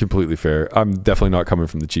completely fair. I'm definitely not coming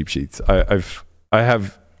from the cheap sheets. I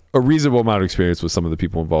have a reasonable amount of experience with some of the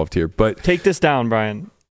people involved here, but Take this down, Brian.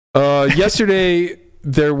 yesterday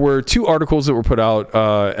there were 2 articles that were put out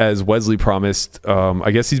as Wesley promised.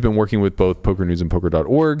 I guess he's been working with both Poker News and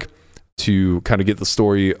Poker.org to kind of get the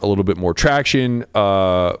story a little bit more traction.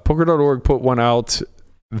 Poker.org put one out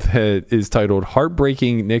that is titled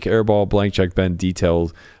 "Heartbreaking Nick Airball Blank Check Ben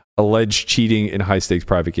Details Alleged Cheating in High Stakes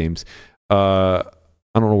Private Games." I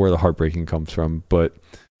don't know where the heartbreaking comes from, but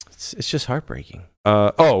It's just heartbreaking.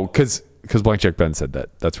 because Blank Check Ben said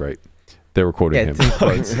that. That's right. They were quoting him. it's in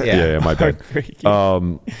quotes. Yeah, my bad.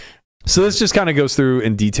 So this just kind of goes through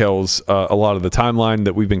and details a lot of the timeline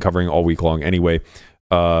that we've been covering all week long anyway.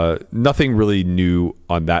 Nothing really new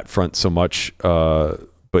on that front so much.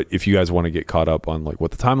 But if you guys want to get caught up on like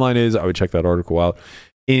what the timeline is, I would check that article out.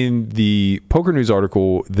 In the Poker News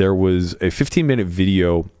article, there was a 15-minute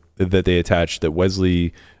video that they attached that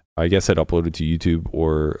Wesley, I guess, had uploaded to YouTube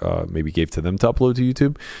or maybe gave to them to upload to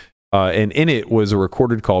YouTube. And in it was a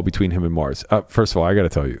recorded call between him and Mars. First of all, I got to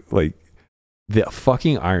tell you, like, the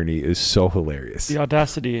fucking irony is so hilarious. The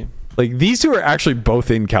audacity. Like, these two are actually both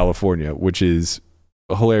in California, which is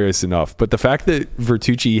hilarious enough. But the fact that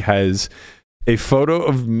Vertucci has a photo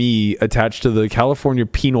of me attached to the California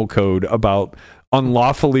Penal Code about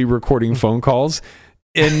unlawfully recording phone calls,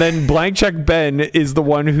 and then Blank Check Ben is the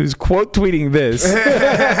one who's quote tweeting this,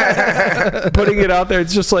 putting it out there.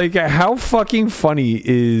 It's just like, how fucking funny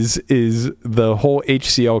is the whole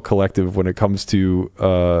HCL collective when it comes to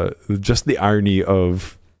just the irony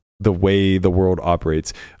of the way the world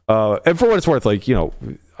operates. And for what it's worth, like,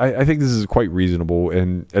 I think this is quite reasonable.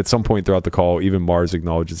 And at some point throughout the call, even Mars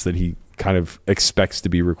acknowledges that he kind of expects to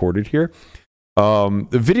be recorded here. The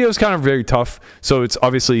video is kind of very tough. So it's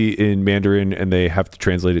obviously in Mandarin and they have to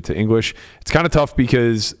translate it to English. It's kind of tough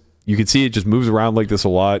because you can see it just moves around like this a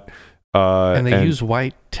lot. And they use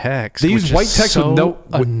white text. They use which white is text with so no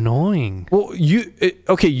annoying. Well,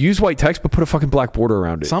 use white text, but put a fucking black border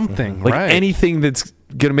around it. Something, like right? anything that's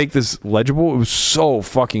gonna make this legible. It was so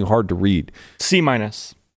fucking hard to read. C-.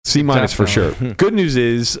 C- for sure. Good news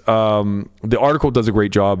is the article does a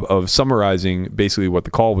great job of summarizing basically what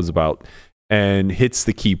the call was about and hits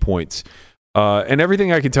the key points. And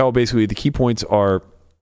everything I can tell, basically, the key points are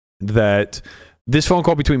that this phone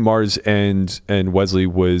call between Mars and Wesley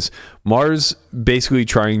was Mars basically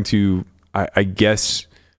trying to, I guess,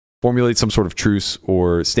 formulate some sort of truce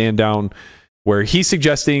or stand down, where he's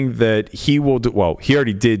suggesting that he will he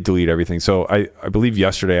already did delete everything. So I believe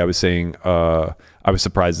yesterday I was saying I was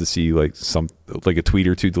surprised to see like a tweet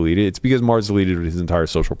or two deleted. It's because Mars deleted his entire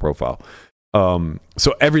social profile.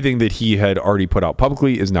 So everything that he had already put out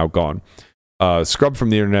publicly is now gone. Scrubbed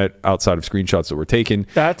from the internet outside of screenshots that were taken.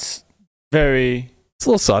 That's very... It's a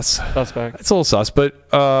little sus. Suspect. It's a little sus, but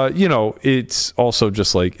it's also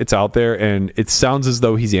just like it's out there, and it sounds as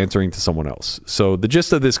though he's answering to someone else. So the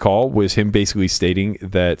gist of this call was him basically stating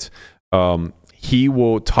that he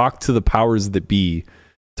will talk to the powers that be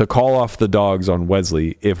to call off the dogs on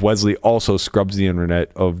Wesley if Wesley also scrubs the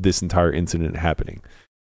internet of this entire incident happening,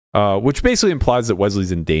 which basically implies that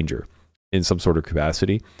Wesley's in danger in some sort of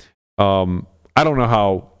capacity. I don't know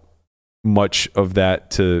how much of that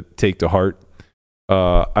to take to heart.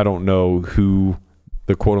 I don't know who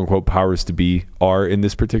the quote-unquote powers to be are in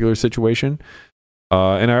this particular situation.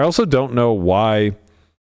 And I also don't know why,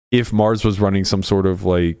 if Mars was running some sort of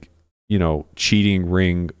cheating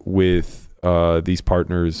ring with these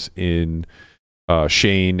partners in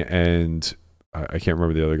Shane and I can't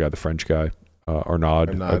remember the other guy, the French guy,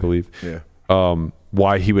 Arnaud, I believe. Yeah.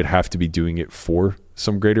 Why he would have to be doing it for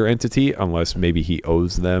some greater entity, unless maybe he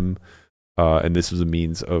owes them and this was a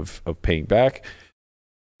means of paying back.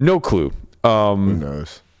 No clue. Who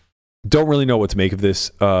knows? Don't really know what to make of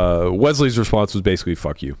this. Wesley's response was basically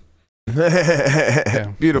 "fuck you."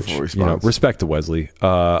 Beautiful response. Respect to Wesley.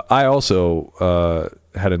 I also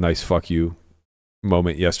had a nice "fuck you"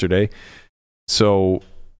 moment yesterday. So,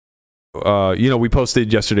 we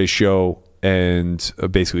posted yesterday's show and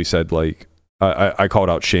basically said I called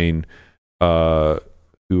out Shane,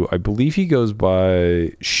 who I believe he goes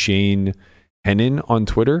by Shane Hennon on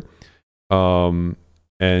Twitter.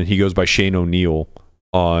 And he goes by Shane O'Neill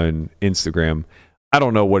on Instagram. I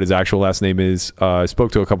don't know what his actual last name is. I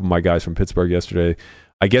spoke to a couple of my guys from Pittsburgh yesterday.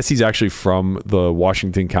 I guess he's actually from the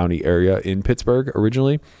Washington County area in Pittsburgh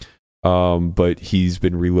originally. But he's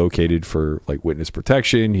been relocated for witness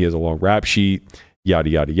protection. He has a long rap sheet,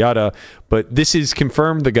 yada, yada, yada. But this is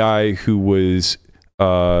confirmed the guy who was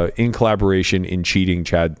in collaboration in cheating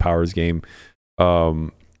Chad Power's game.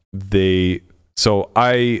 So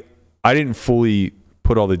I didn't fully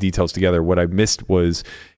put all the details together. What I missed was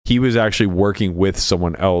he was actually working with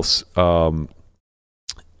someone else. And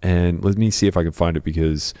let me see if I can find it,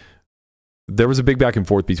 because there was a big back and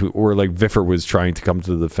forth between where Viffer was trying to come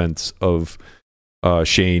to the defense of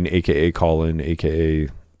Shane, aka Colin, aka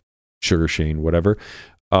Sugar Shane, whatever.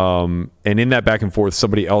 And in that back and forth,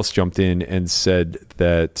 somebody else jumped in and said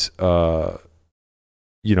that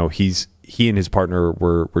he and his partner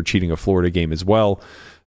were cheating a Florida game as well,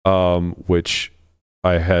 which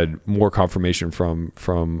I had more confirmation from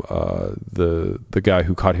the guy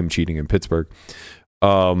who caught him cheating in Pittsburgh.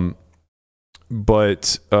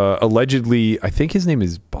 But allegedly, I think his name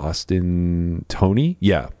is Boston Tony.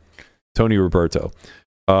 Yeah, Tony Roberto.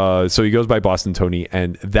 So he goes by Boston Tony,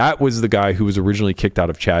 and that was the guy who was originally kicked out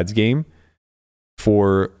of Chad's game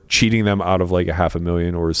for cheating them out of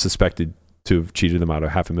 $500,000, or suspected to have cheated them out of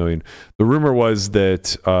 $500,000. The rumor was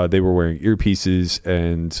that they were wearing earpieces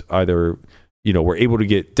and either were able to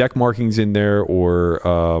get deck markings in there, or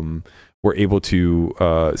were able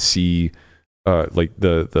to see the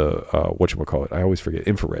whatchamacallit, I always forget,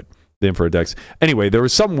 the infrared decks. Anyway, there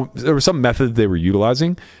was some method they were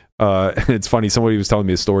utilizing. It's funny, somebody was telling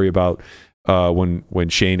me a story about when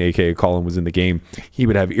Shane, aka Colin, was in the game. He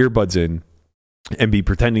would have earbuds in and be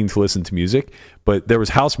pretending to listen to music, but there was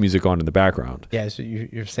house music on in the background. Yeah, so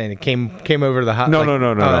you're saying it came over to the house?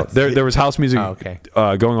 No. There was house music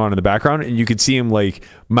going on in the background, and you could see him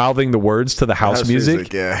mouthing the words to the house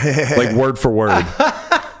music, yeah. word for word.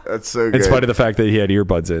 That's so good. In spite of the fact that he had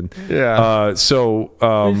earbuds in. Yeah. We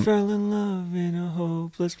fell in love in a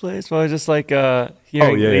hopeless place. Well, just he's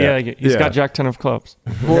got Jack 10 of clubs.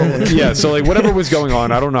 Well, yeah. So whatever was going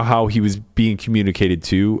on, I don't know how he was being communicated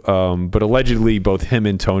to. But allegedly, both him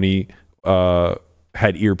and Tony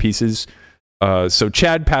had earpieces. So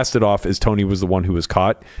Chad passed it off as Tony was the one who was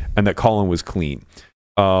caught, and that Colin was clean.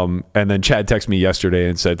 And then Chad texted me yesterday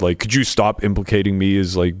and said, could you stop implicating me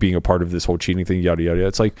as being a part of this whole cheating thing, yada yada.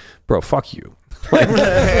 It's bro, fuck you. Like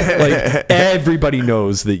everybody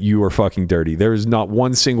knows that you are fucking dirty. There is not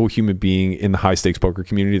one single human being in the high stakes poker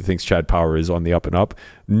community that thinks Chad Power is on the up and up.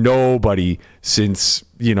 Nobody since,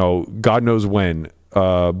 God knows when,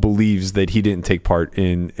 believes that he didn't take part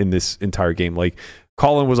in this entire game. Like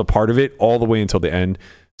Colin was a part of it all the way until the end.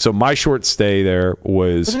 So my short stay there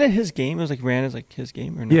wasn't it his game? It was like ran as like his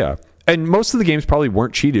game or not? Yeah. And most of the games probably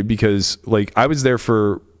weren't cheated because like I was there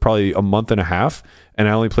for probably a month and a half and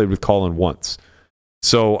I only played with Colin once.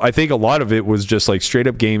 So I think a lot of it was just like straight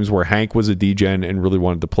up games where Hank was a DGen and really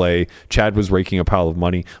wanted to play. Chad was raking a pile of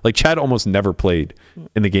money. Like Chad almost never played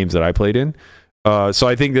in the games that I played in. So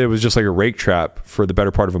I think that it was just like a rake trap for the better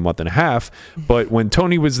part of a month and a half. But when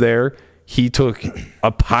Tony was there, he took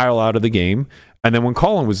a pile out of the game. And then when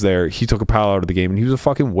Colin was there, he took a pile out of the game and he was a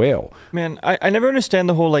fucking whale. Man, I never understand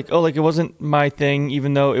the whole like it wasn't my thing,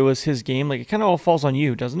 even though it was his game. Like it kind of all falls on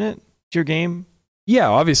you, doesn't it? It's your game. Yeah,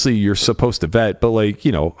 obviously you're supposed to vet, but like,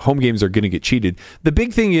 home games are going to get cheated. The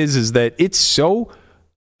big thing is that it's so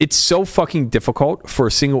fucking difficult for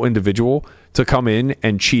a single individual to come in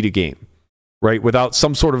and cheat a game, right? Without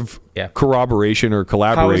some sort of corroboration or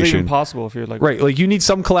collaboration. How is it even possible if you're like... Right, like you need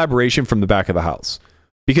some collaboration from the back of the house.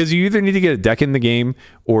 Because you either need to get a deck in the game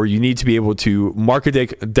or you need to be able to mark a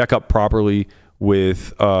deck up properly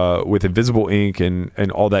with invisible ink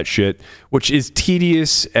and all that shit, which is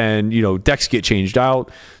tedious, and decks get changed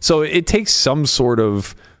out. So it takes some sort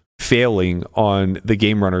of failing on the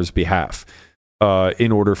game runner's behalf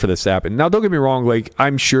in order for this to happen. Now, don't get me wrong, like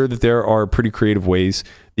I'm sure that there are pretty creative ways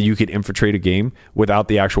that you could infiltrate a game without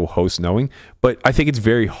the actual host knowing, but I think it's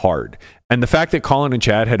very hard. And the fact that Colin and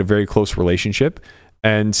Chad had a very close relationship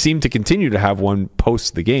and seem to continue to have one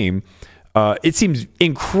post the game, it seems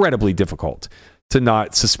incredibly difficult to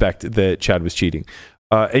not suspect that Chad was cheating.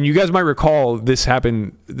 And you guys might recall this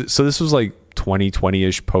happened. So this was like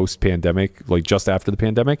 2020-ish post-pandemic, like just after the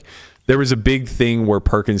pandemic. There was a big thing where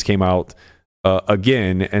Perkins came out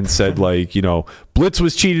again and said like, Blitz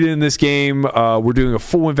was cheated in this game. We're doing a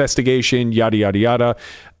full investigation, yada, yada, yada.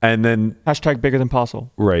 And then... #bigger than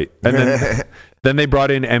possible. Right. And then... Then they brought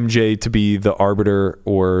in MJ to be the arbiter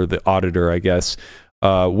or the auditor, I guess.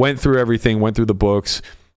 Went through everything, went through the books,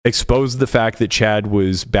 exposed the fact that Chad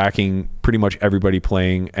was backing pretty much everybody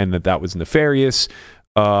playing and that was nefarious,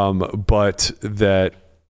 but that,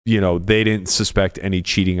 they didn't suspect any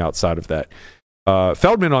cheating outside of that.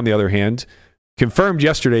 Feldman, on the other hand, confirmed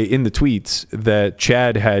yesterday in the tweets that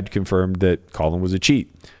Chad had confirmed that Colin was a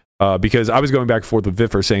cheat. Because I was going back and forth with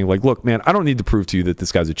Viffer saying like, look, man, I don't need to prove to you that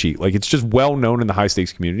this guy's a cheat. Like it's just well known in the high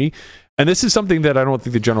stakes community. And this is something that I don't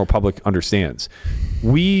think the general public understands.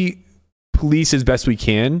 We police as best we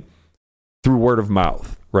can through word of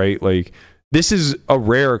mouth, right? Like this is a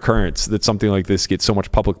rare occurrence that something like this gets so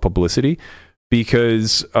much public publicity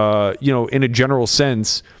because, in a general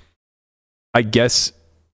sense, I guess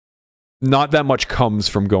not that much comes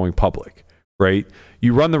from going public, right?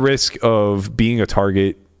 You run the risk of being a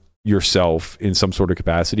target yourself in some sort of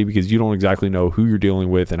capacity because you don't exactly know who you're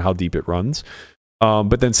dealing with and how deep it runs.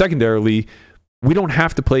 But then secondarily, we don't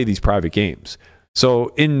have to play these private games.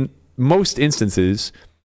 So in most instances,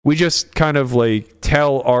 we just kind of like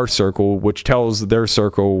tell our circle, which tells their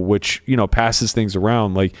circle, which, passes things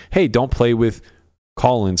around like, hey, don't play with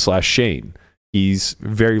Colin/Shane. He's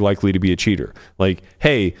very likely to be a cheater. Like,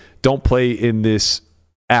 hey, don't play in this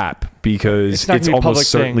app because it's almost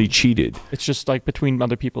certainly cheated. It's just like between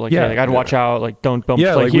other people. Like, I'd watch out. Like, don't play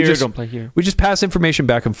like here. Don't play here. We just pass information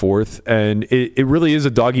back and forth, and it really is a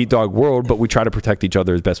dog eat dog world. But we try to protect each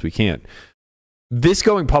other as best we can. This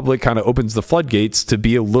going public kind of opens the floodgates to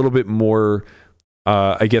be a little bit more,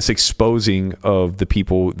 I guess, exposing of the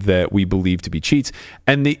people that we believe to be cheats.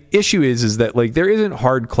 And the issue is that like there isn't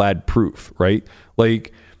hard clad proof, right?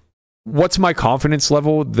 Like, what's my confidence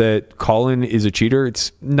level that Colin is a cheater?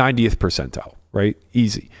 It's 90th percentile, right?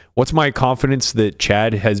 Easy. What's my confidence that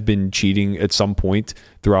Chad has been cheating at some point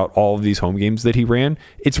throughout all of these home games that he ran?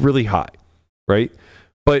 It's really high, right?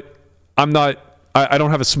 But I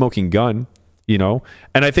don't have a smoking gun,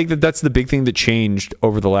 And I think that that's the big thing that changed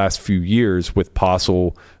over the last few years with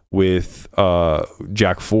Postle, with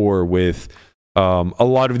Jack 4, with a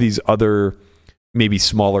lot of these other maybe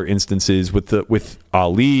smaller instances with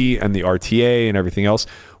Ali and the RTA and everything else.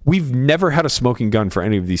 We've never had a smoking gun for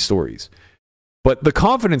any of these stories. But the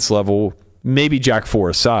confidence level, maybe Jack 4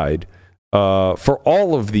 aside, for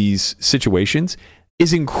all of these situations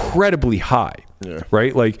is incredibly high,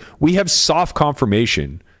 right? Like we have soft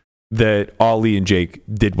confirmation that Ali and Jake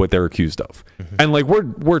did what they're accused of. Mm-hmm. And like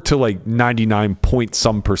we're to like 99 point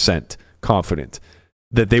some % confident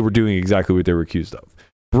that they were doing exactly what they were accused of.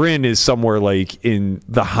 Bryn is somewhere like in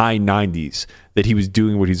the high 90s that he was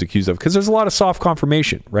doing what he's accused of, because there's a lot of soft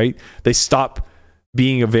confirmation, right? They stop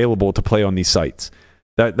being available to play on these sites.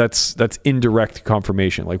 That's indirect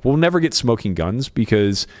confirmation. Like, we'll never get smoking guns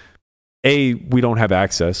because A, we don't have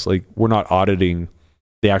access. Like, we're not auditing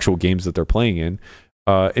the actual games that they're playing in.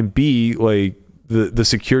 And B, like, the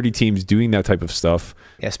security teams doing that type of stuff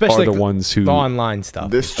especially are the ones who... The online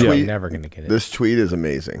stuff. This tweet, you're never going to get it. This tweet is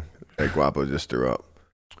amazing. That Guapo just threw up.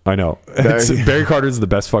 I know. Barry Carter's the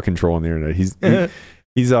best fucking troll on the internet.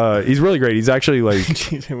 He's really great. He's actually like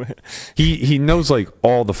he knows like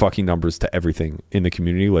all the fucking numbers to everything in the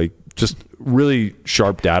community, like just really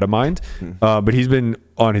sharp data mind. But he's been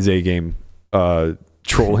on his A game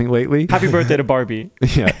trolling lately. Happy birthday to Barbie.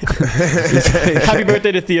 Yeah. Happy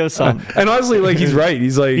birthday to Theo's son. And honestly, like, he's right.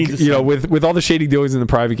 He's like, with all the shady dealings in the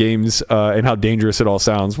private games and how dangerous it all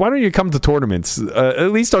sounds, why don't you come to tournaments?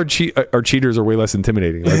 At least our cheaters are way less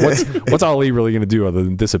intimidating. Like, what's Ali really going to do other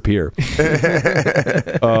than disappear?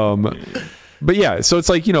 But yeah, so it's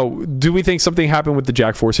like, do we think something happened with the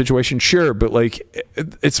Jack 4 situation? Sure, but like,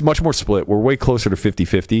 it's much more split. We're way closer to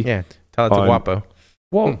 50-50. Yeah, tell it to Guapo.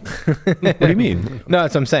 Well, what do you mean? No,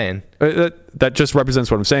 that's what I'm saying. That just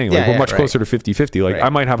represents what I'm saying. Like, we're much closer to 50-50. Like, I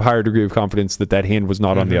might have a higher degree of confidence that hand was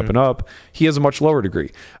not on the up and up. He has a much lower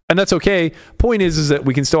degree. And that's okay. Point is that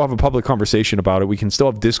we can still have a public conversation about it. We can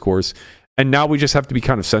still have discourse. And now we just have to be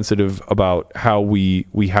kind of sensitive about how we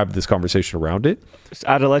have this conversation around it. Just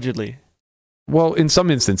add allegedly. Well, in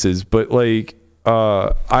some instances, but like,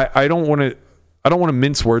 I don't want to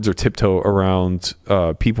mince words or tiptoe around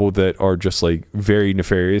people that are just like very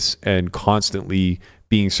nefarious and constantly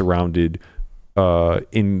being surrounded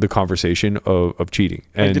in the conversation of cheating.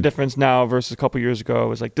 And like, the difference now versus a couple years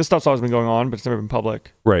ago is like, this stuff's always been going on, but it's never been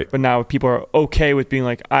public. Right. But now people are okay with being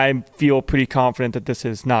like, I feel pretty confident that this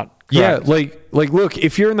is not correct. Yeah, like look,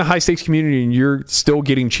 if you're in the high stakes community and you're still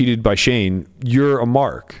getting cheated by Shane, you're a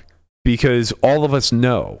mark, because all of us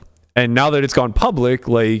know. And now that it's gone public,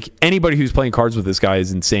 like, anybody who's playing cards with this guy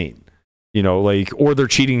is insane, like, or they're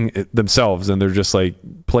cheating themselves and they're just like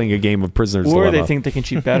playing a game of Prisoner's Dilemma. Or they think they can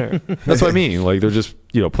cheat better. That's what I mean. Like, they're just,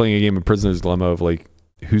 playing a game of Prisoner's Dilemma of like,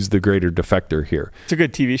 who's the greater defector here. It's a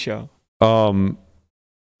good TV show.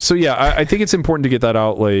 So yeah, I think it's important to get that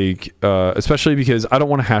out, like, especially because I don't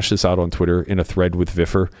want to hash this out on Twitter in a thread with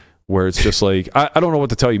Viffer where it's just like, I don't know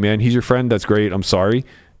what to tell you, man. He's your friend. That's great. I'm sorry.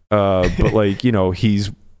 But like,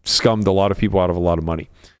 he's scummed a lot of people out of a lot of money,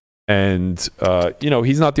 and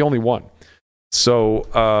he's not the only one.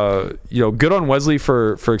 So good on Wesley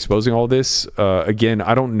for exposing all this. Again,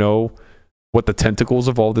 I don't know what the tentacles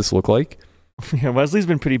of all this look like. Yeah, Wesley's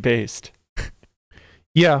been pretty based.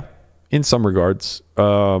 Yeah, in some regards. I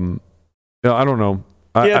don't know.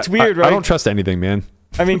 It's weird, right? I don't trust anything, man.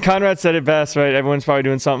 I mean, Conrad said it best, right? Everyone's probably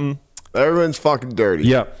doing something. Everyone's fucking dirty.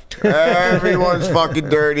 Yeah. Everyone's fucking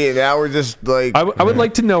dirty, and now we're just like... I would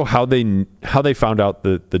like to know how they found out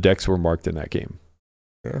that the decks were marked in that game.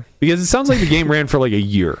 Yeah. Because it sounds like the game ran for like a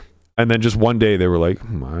year, and then just one day they were like,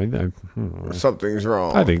 something's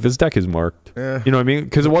wrong. I think this deck is marked. Yeah. You know what I mean?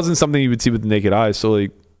 Because it wasn't something you would see with the naked eye. So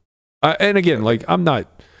like, and again, like, I'm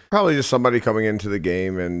not... Probably just somebody coming into the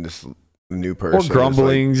game and just a new person. Or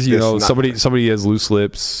grumblings, like, somebody has loose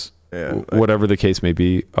lips. Yeah, whatever the case may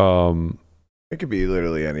be. It could be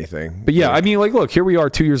literally anything. But yeah, I mean, like, look, here we are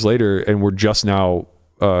 2 years later, and we're just now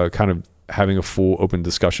kind of having a full open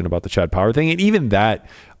discussion about the Chad Power thing. And even that,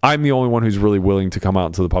 I'm the only one who's really willing to come out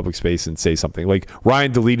into the public space and say something. Like,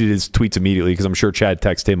 Ryan deleted his tweets immediately because I'm sure Chad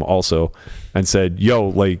texted him also and said, yo,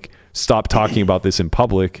 like, stop talking about this in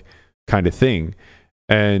public, kind of thing.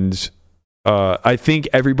 And I think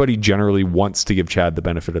everybody generally wants to give Chad the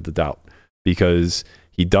benefit of the doubt because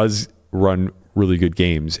he does run really good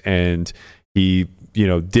games, and he,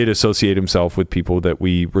 did associate himself with people that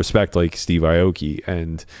we respect, like Steve Aoki.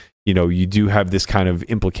 And, you do have this kind of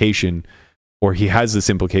implication, or he has this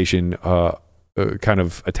implication kind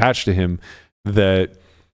of attached to him that,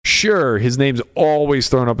 sure, his name's always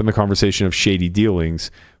thrown up in the conversation of shady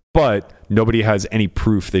dealings, but nobody has any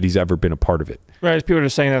proof that he's ever been a part of it. Right. People are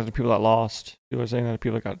just saying that to people that lost. People are saying that to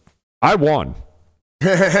people that got... I won. A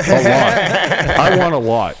lot. I won a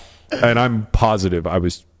lot, and I'm positive I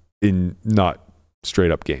was in not straight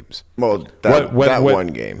up games. Well, that one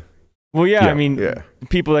game. Well, yeah, I mean, yeah.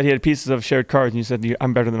 People that he had pieces of shared cards, and you said,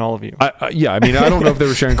 I'm better than all of you. Yeah, I mean, I don't know if they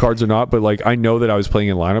were sharing cards or not, but like, I know that I was playing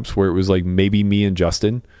in lineups where it was like maybe me and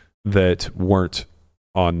Justin that weren't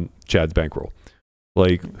on Chad's bankroll.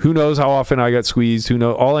 Like, who knows how often I got squeezed? Who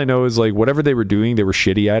knows? All I know is like whatever they were doing, they were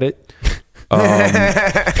shitty at it.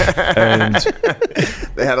 And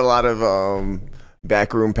they had a lot of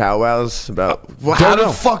backroom powwows about how know.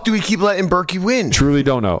 the fuck do we keep letting Berkey win? Truly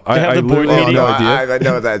don't know. They have I the board literally have meeting. no idea. I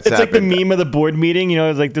know that's It's like the happened. meme of the board meeting. You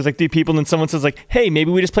know, it's like there's like 3 people, and then someone says like, "Hey,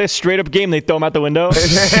 maybe we just play a straight up game." They throw them out the window.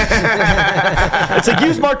 It's like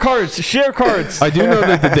use more cards, share cards. I do know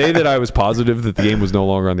that the day that I was positive that the game was no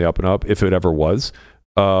longer on the up and up, if it ever was,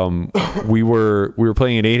 we were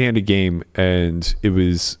playing an 8-handed game, and it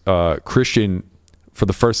was Christian for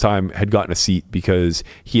the first time had gotten a seat because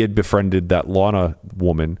he had befriended that Lana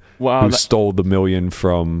woman Wow, who stole the $1 million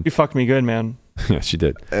from. You fucked me good, man. Yeah, she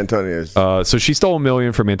did. Antonio's. So she stole $1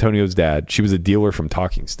 million from Antonio's dad. She was a dealer from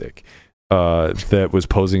Talking Stick that was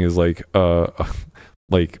posing as like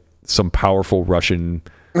some powerful Russian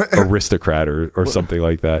aristocrat or something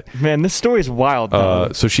like that. Man, this story is wild.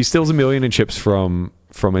 So she steals $1 million in chips from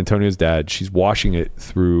Antonio's dad. She's washing it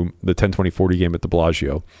through the 10-20-40 game at the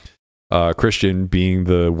Bellagio. Christian, being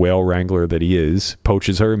the whale wrangler that he is,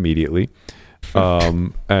 poaches her immediately,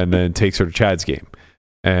 and then takes her to Chad's game.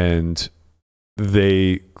 And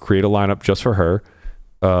they create a lineup just for her.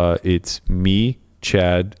 It's me,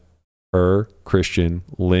 Chad, her, Christian,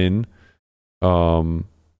 Lynn,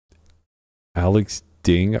 Alex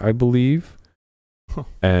Ding, I believe,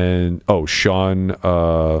 and Sean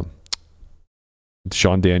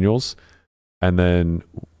Daniels, and then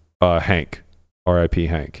Hank, R.I.P.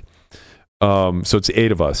 Hank. So it's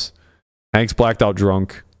 8 of us. Hank's blacked out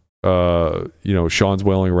drunk. Sean's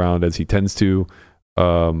wailing around as he tends to.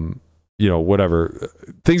 Whatever.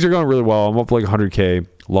 Things are going really well. I'm up like 100K.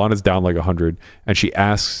 Lana's down like 100, and she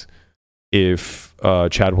asks if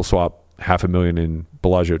Chad will swap $500,000 in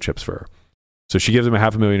Bellagio chips for her. So she gives him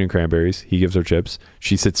 $500,000 in cranberries. He gives her chips.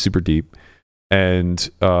 She sits super deep, and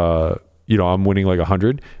I'm winning like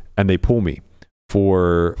 100, and they pull me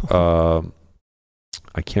for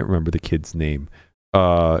I can't remember the kid's name.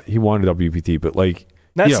 He wanted WPT, but like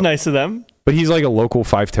That's nice of them. But he's like a local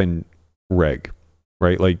 5'10" reg,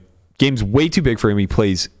 right? Like game's way too big for him. He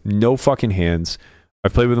plays no fucking hands.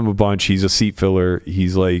 I've played with him a bunch. He's a seat filler.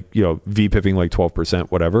 He's like, V-pipping like 12%,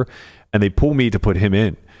 whatever. And they pull me to put him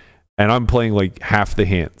in. And I'm playing like half the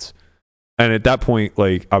hands. And at that point,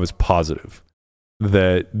 like I was positive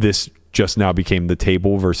that this just now became the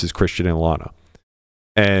table versus Christian and Lana.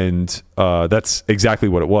 And that's exactly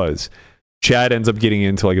what it was. Chad ends up getting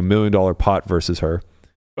into like $1 million pot versus her.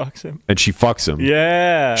 Fucks him. And she fucks him.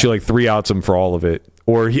 Yeah. She like 3-outs him for all of it.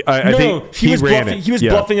 Or I think he was ran bluffing, it. He was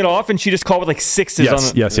bluffing it off, and she just called with like 6s on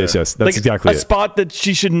it. Yes. That's like exactly a it. spot that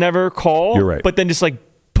she should never call. You're right. But then just like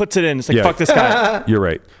puts it in. It's like, fuck this guy. You're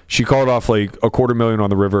right. She called off like $250,000 on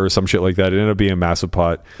the river or some shit like that. It ended up being a massive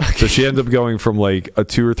pot. So she ends up going from like a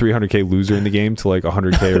 200 or 300K loser in the game to like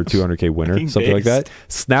 100K or 200K winner, something like that.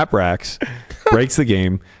 Snap racks, breaks the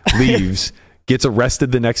game, leaves, gets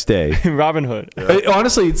arrested the next day. Robin Hood.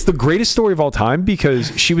 Honestly, it's the greatest story of all time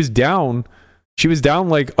because she was down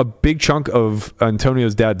like a big chunk of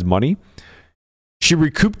Antonio's dad's money. She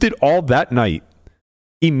recouped it all that night,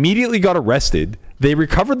 immediately got arrested. They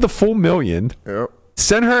recovered the full $1 million,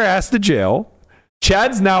 sent her ass to jail.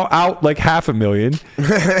 Chad's now out like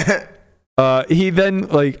 $500,000. He then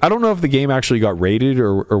like, I don't know if the game actually got raided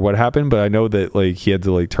or what happened, but I know that like he had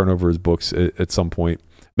to like turn over his books at some point.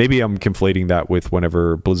 Maybe I'm conflating that with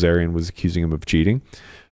whenever Blazarian was accusing him of cheating.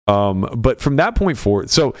 But from that point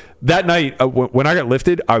forward, so that night when I got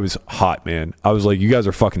lifted, I was hot, man. I was like, you guys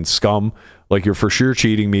are fucking scum. Like, you're for sure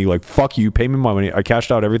cheating me. Like, fuck you. Pay me my money. I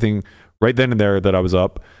cashed out everything right then and there that I was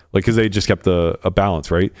up. Like, because they just kept a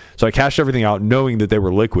balance, right? So I cashed everything out knowing that they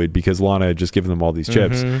were liquid because Lana had just given them all these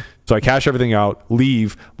chips. Mm-hmm. So I cash everything out,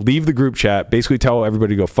 leave the group chat, basically tell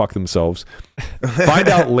everybody to go fuck themselves. Find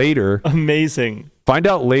out later. Amazing. Find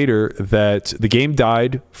out later that the game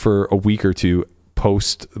died for a week or two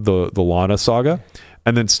post the Lana saga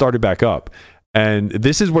and then started back up. And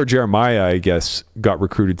this is where Jeremiah, I guess, got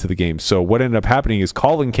recruited to the game. So what ended up happening is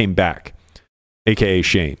Colin came back, aka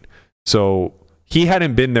Shane. So he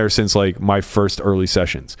hadn't been there since like my first early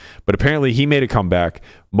sessions, but apparently he made a comeback.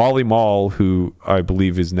 Molly Mall, who I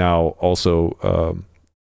believe is now also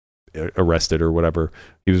arrested or whatever,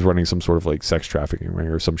 he was running some sort of like sex trafficking ring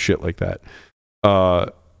or some shit like that.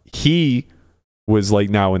 He was like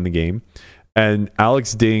now in the game, and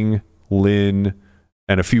Alex Ding, Lynn,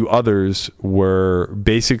 and a few others were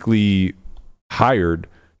basically hired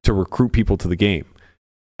to recruit people to the game,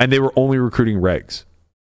 and they were only recruiting regs.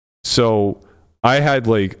 So I had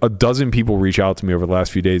like a dozen people reach out to me over the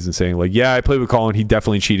last few days and saying like, yeah, I played with Colin. He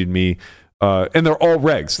definitely cheated me. And they're all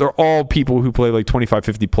regs. They're all people who play like 25,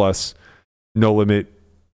 50 plus, no limit,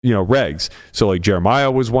 regs. So like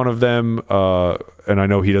Jeremiah was one of them. And I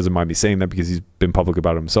know he doesn't mind me saying that because he's been public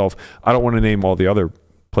about it himself. I don't want to name all the other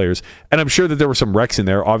players. And I'm sure that there were some wrecks in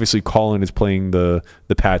there. Obviously, Colin is playing the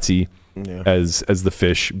patsy as the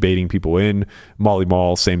fish, baiting people in. Molly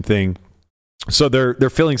Mall, same thing. So they're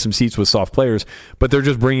filling some seats with soft players, but they're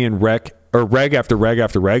just bringing in reg after reg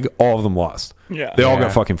after reg. All of them lost. Yeah, they all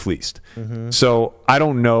got fucking fleeced. So I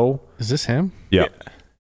don't know. Is this him? Yeah.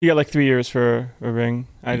 You got like 3 years for a ring.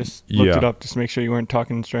 I just looked it up just to make sure you weren't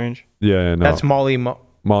talking strange. Yeah, no. That's Molly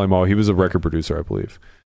Mall. He was a record producer, I believe.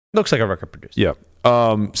 Looks like a record producer. Yeah.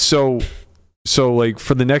 So like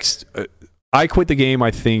for the next, I quit the game.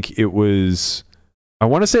 I think it was, I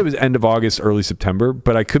want to say it was end of August, early September,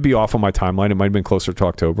 but I could be off on my timeline. It might have been closer to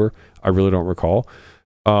October. I really don't recall.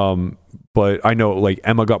 But I know like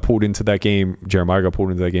Emma got pulled into that game. Jeremiah got pulled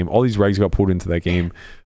into that game. All these regs got pulled into that game,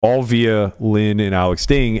 all via Lynn and Alex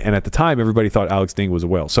Ding. And at the time, everybody thought Alex Ding was a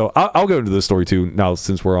whale. So I'll go into this story too now,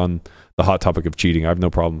 since we're on the hot topic of cheating. I have no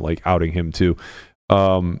problem like outing him too.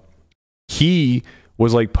 He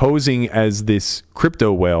was like posing as this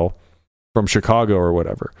crypto whale from Chicago or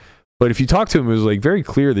whatever. But if you talk to him, it was like very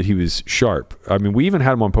clear that he was sharp. I mean, we even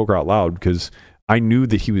had him on Poker Out Loud because I knew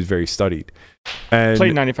that he was very studied. And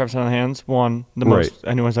played 95% of the hands, won the most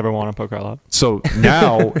anyone's ever won on Poker Out Loud. So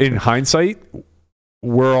now, in hindsight,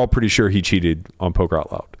 we're all pretty sure he cheated on Poker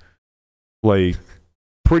Out Loud. Like,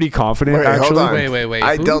 pretty confident, actually. Hold on. Wait.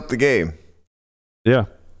 I dealt the game. Yeah.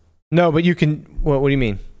 No, but you can. What do you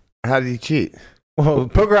mean? How did he cheat? Well,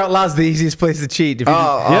 Poker Out Loud's the easiest place to cheat.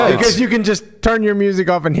 Because you can just turn your music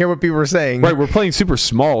off and hear what people are saying. Right, we're playing super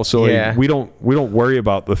small, so like, we don't worry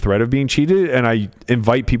about the threat of being cheated, and I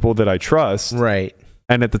invite people that I trust. Right.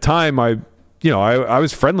 And at the time, I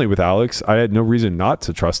was friendly with Alex. I had no reason not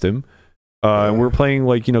to trust him. And we were playing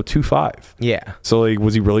like 2-5. Yeah. So like,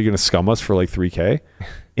 was he really going to scum us for like 3K?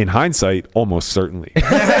 In hindsight, almost certainly.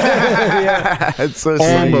 It's so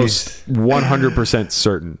almost 100%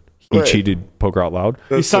 certain. He cheated Poker Out Loud.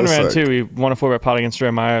 He Sunran too. He won a 4-bet pot against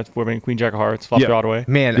Jeremiah, 4-betting Queen Jack of Hearts, flopped Broadway.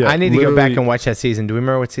 Man, I need to go back and watch that season. Do we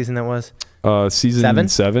remember what season that was? Season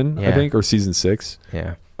 7, I think, or season 6.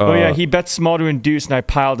 Yeah. He bet small to induce, and I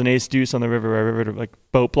piled an ace deuce on the river to like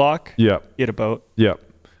boat block. Yeah. He had a boat. Yeah.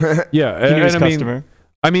 Yeah. He knew his customer.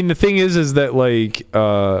 I mean, the thing is that like,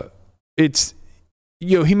 it's,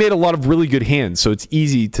 he made a lot of really good hands, so it's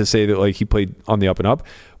easy to say that like he played on the up and up.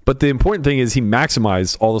 But the important thing is he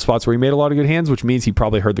maximized all the spots where he made a lot of good hands, which means he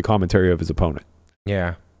probably heard the commentary of his opponent.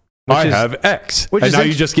 Yeah. I have X. And now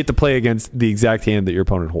you just get to play against the exact hand that your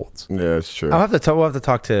opponent holds. Yeah, it's true. We'll have to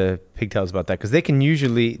talk to Pigtails about that, because they're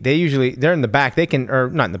in the back. They can, or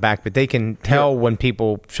not in the back, but they can tell when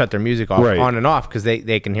people shut their music off on and off, because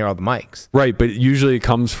they can hear all the mics. Right. But usually it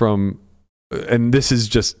comes from, and this is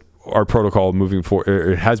just our protocol moving forward.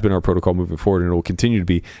 It has been our protocol moving forward, and it will continue to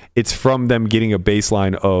be. It's from them getting a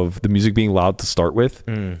baseline of the music being loud to start with,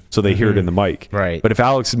 so they hear it in the mic. Right. But if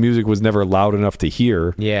Alex's music was never loud enough to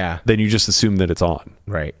hear, then you just assume that it's on.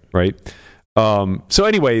 Right. Right. So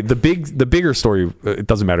anyway, the bigger story. It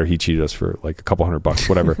doesn't matter. He cheated us for like a couple $100,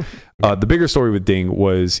 whatever. The bigger story with Ding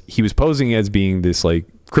was he was posing as being this like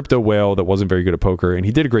crypto whale that wasn't very good at poker, and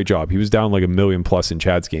he did a great job. He was down like $1 million+ in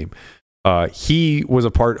Chad's game. He was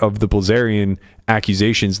a part of the Blazarian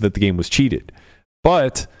accusations that the game was cheated.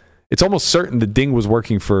 But it's almost certain that Ding was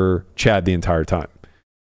working for Chad the entire time.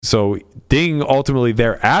 So Ding ultimately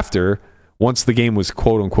thereafter, once the game was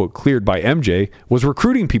quote unquote cleared by MJ, was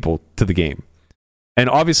recruiting people to the game. And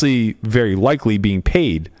obviously very likely being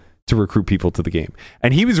paid to recruit people to the game.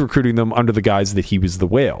 And he was recruiting them under the guise that he was the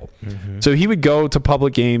whale. So he would go to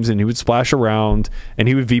public games and he would splash around and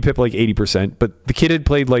he would VPIP like 80%, but the kid had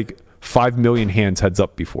played like 5 million hands heads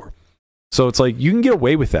up before. So it's like, you can get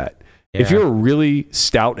away with that. Yeah. If you're a really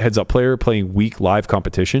stout heads up player playing weak live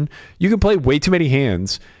competition, you can play way too many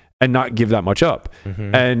hands and not give that much up.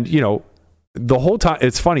 And, the whole time,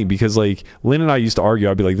 it's funny because like Lynn and I used to argue.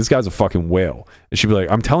 I'd be like, this guy's a fucking whale. And she'd be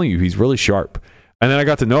like, I'm telling you, he's really sharp. And then I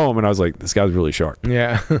got to know him and I was like, this guy's really sharp.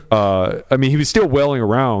 Yeah. I mean, he was still wailing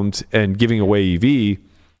around and giving away EV,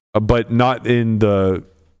 but not in the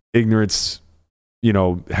ignorance,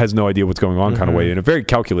 has no idea what's going on kind of way, in a very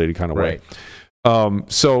calculated kind of way.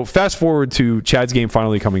 So fast forward to Chad's game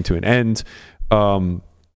finally coming to an end.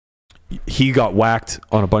 He got whacked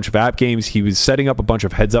on a bunch of app games. He was setting up a bunch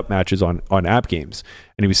of heads up matches on app games,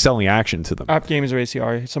 and he was selling action to them. App games or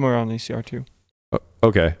ACR, somewhere around the ACR too.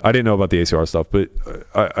 Okay, I didn't know about the ACR stuff, but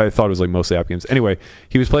I thought it was like mostly app games. Anyway,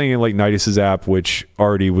 he was playing in like Nidus's app, which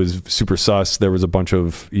already was super sus. There was a bunch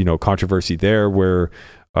of controversy there where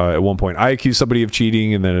at one point I accused somebody of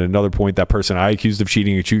cheating, and then at another point that person I accused of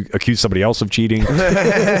cheating accused somebody else of cheating.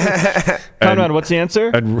 Conrad, what's the answer?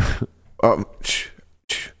 And,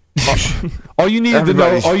 All you needed to know.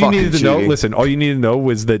 Everybody's All you needed to know. cheating. Listen. All you needed to know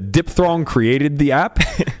was that Dipthrong created the app,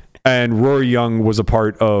 and Rory Young was a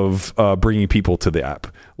part of bringing people to the app.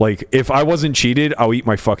 Like, if I wasn't cheated, I'll eat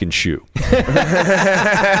my fucking shoe. Those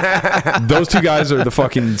two guys are the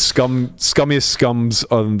fucking scummiest scums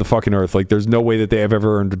on the fucking earth. Like, there's no way that they have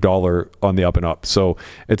ever earned $1 on the up and up. So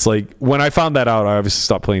it's like, when I found that out, I obviously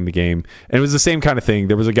stopped playing the game. And it was the same kind of thing.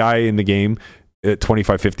 There was a guy in the game at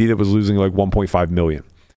 2550 that was losing like 1.5 million.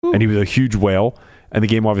 Ooh. And he was a huge whale. And the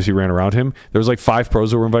game obviously ran around him. There was like 5 pros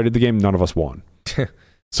that were invited to the game. None of us won.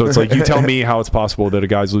 So it's like, you tell me how it's possible that a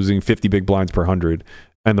guy's losing 50 big blinds per 100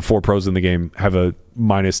 and the 4 pros in the game have a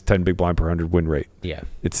minus 10 big blind per 100 win rate. Yeah.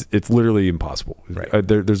 It's literally impossible. Right.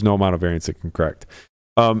 There's no amount of variance that can correct.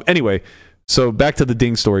 Anyway, so back to the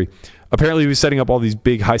Ding story. Apparently he was setting up all these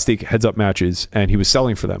big high stake heads up matches and he was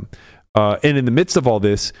selling for them. And in the midst of all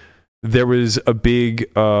this, there was a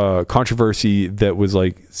big controversy that was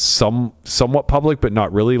like somewhat public, but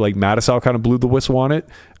not really. Like Matisal kind of blew the whistle on it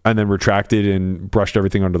and then retracted and brushed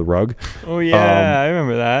everything under the rug. Oh yeah, I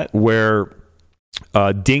remember that. Where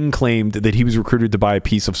Ding claimed that he was recruited to buy a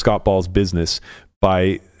piece of Scott Ball's business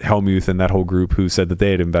by Helmuth and that whole group who said that they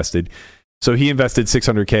had invested. So he invested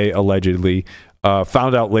 $600K allegedly.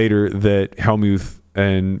 Found out later that Helmuth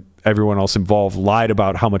and everyone else involved lied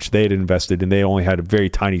about how much they had invested, and they only had a very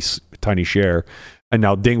tiny share. And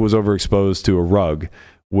now Ding was overexposed to a rug,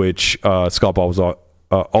 which Scott Ball was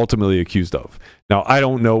ultimately accused of. Now, I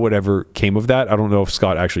don't know whatever came of that. I don't know if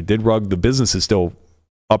Scott actually did rug. The business is still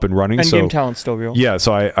up and running. And so game talent's still real. Yeah,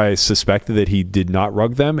 so I suspect that he did not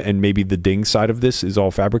rug them, and maybe the Ding side of this is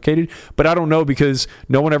all fabricated. But I don't know, because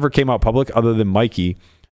no one ever came out public other than Mikey,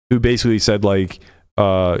 who basically said, like,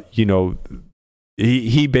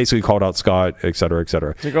 he basically called out Scott, et cetera, et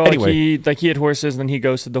cetera. Like, anyway, he had horses, and then he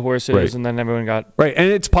ghosted the horses, right. And then everyone got... Right,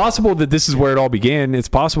 and it's possible that this is where it all began. It's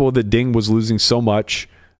possible that Ding was losing so much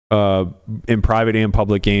in private and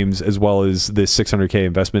public games, as well as this $600K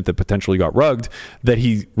investment that potentially got rugged, that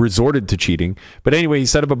he resorted to cheating. But anyway, he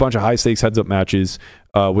set up a bunch of high stakes heads up matches,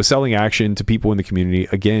 was selling action to people in the community.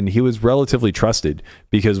 Again, he was relatively trusted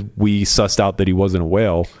because we sussed out that he wasn't a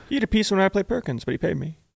whale. He had a piece when I played Perkins, but he paid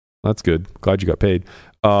me. That's good. Glad you got paid.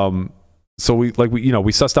 So we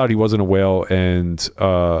sussed out he wasn't a whale, and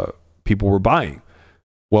people were buying.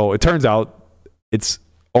 Well, it turns out it's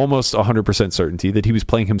almost 100% certainty that he was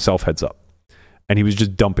playing himself heads up, and he was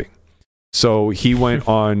just dumping. So he went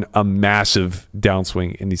on a massive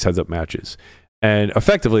downswing in these heads up matches, and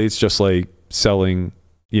effectively it's just like selling,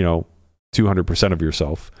 200% of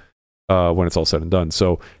yourself when it's all said and done.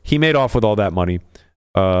 So he made off with all that money.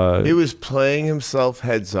 He was playing himself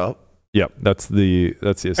heads up. Yeah, that's the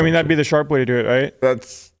I mean, that'd be the sharp way to do it, right?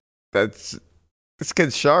 This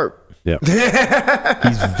kid's sharp. Yeah.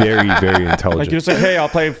 He's very, very intelligent. Like, you're just like, hey, I'll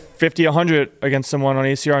play 50, 100 against someone on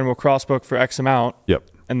ACR and we'll crossbook for X amount. Yep.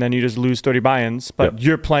 And then you just lose 30 buy-ins, but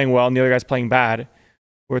you're playing well and the other guy's playing bad.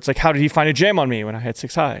 Where it's like, how did he find a jam on me when I had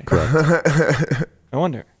 6 high? Correct. I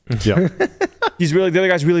wonder. Yeah. The other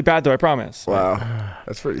guy's really bad though, I promise. Wow.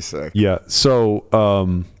 That's pretty sick. Yeah.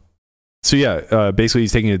 So, basically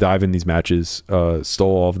he's taking a dive in these matches,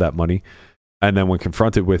 stole all of that money, and then when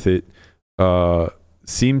confronted with it,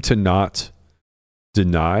 seemed to not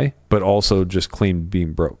deny, but also just claimed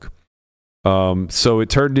being broke. So it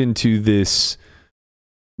turned into this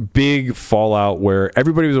big fallout where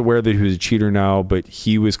everybody was aware that he was a cheater now, but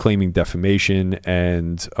he was claiming defamation,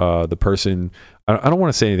 and the person, I don't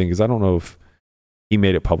want to say anything because I don't know if he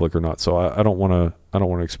made it public or not, so I don't want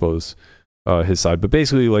to expose his side. But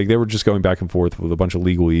basically, like, they were just going back and forth with a bunch of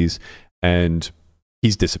legalese, and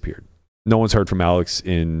he's disappeared. No one's heard from Alex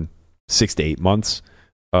in 6 to 8 months.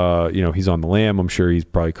 He's on the lam. I'm sure he's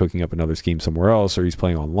probably cooking up another scheme somewhere else, or he's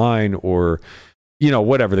playing online, or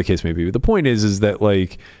whatever the case may be. But the point is that,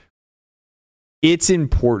 like, it's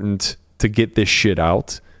important to get this shit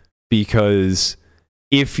out, because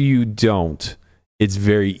if you don't, it's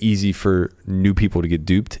very easy for new people to get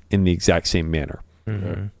duped in the exact same manner.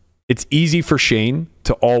 Mm-hmm. It's easy for Shane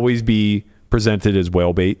to always be presented as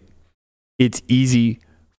whale bait. It's easy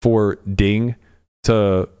for Ding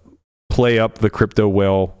to play up the crypto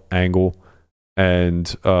whale angle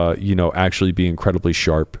and actually be incredibly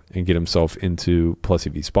sharp and get himself into plus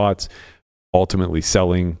EV spots, ultimately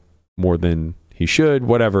selling more than he should,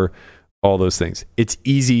 whatever, all those things. It's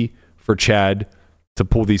easy for Chad to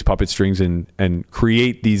pull these puppet strings and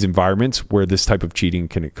create these environments where this type of cheating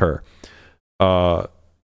can occur.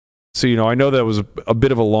 So I know that was a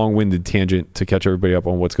bit of a long-winded tangent to catch everybody up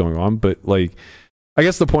on what's going on, but like, I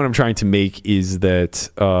guess the point I'm trying to make is that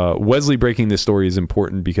Wesley breaking this story is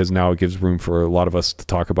important because now it gives room for a lot of us to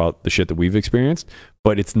talk about the shit that we've experienced,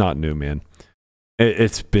 but it's not new, man.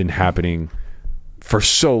 It's been happening for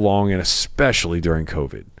so long, and especially during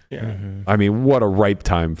COVID. Yeah. I mean, what a ripe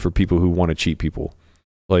time for people who want to cheat people.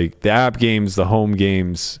 Like the app games, the home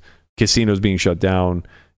games, casinos being shut down,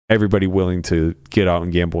 everybody willing to get out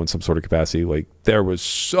and gamble in some sort of capacity. Like there was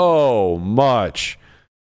so much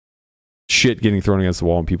shit getting thrown against the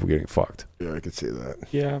wall and people getting fucked. Yeah, I could see that.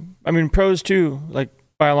 Yeah. I mean, pros too, like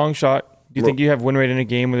by a long shot. Do you think you have win rate in a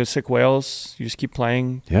game with the sick whales? You just keep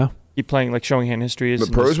playing? Yeah. Keep playing, like showing hand histories. The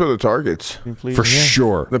pros were the targets. For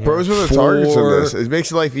sure. The pros were the targets in this. It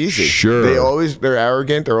makes life easy. Sure. They're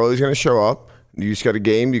arrogant. They're always going to show up. You just got a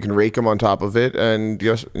game. You can rake them on top of it and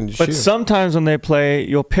just But shoot 'em. sometimes when they play,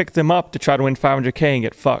 you'll pick them up to try to win 500K and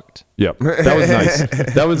get fucked. Yep. That was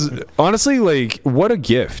nice. That was honestly like, what a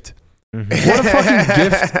gift. What a fucking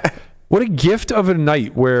gift. What a gift of a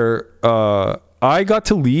night where I got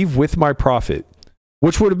to leave with my profit,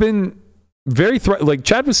 which would have been very like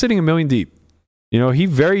Chad was sitting a million deep. You know, he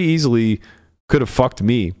very easily could have fucked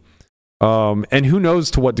me. And who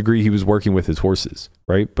knows to what degree he was working with his horses,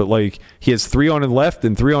 right? But like he has 3 on his left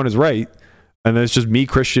and 3 on his right, and then it's just me,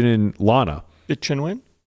 Christian, and Lana. Did Chin win?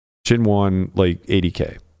 Chin won like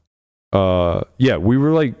 80K. Yeah, we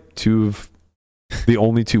were like 2 of the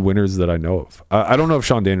only 2 winners that I know of. I don't know if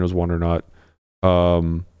Sean Daniels won or not.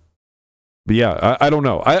 But yeah, I don't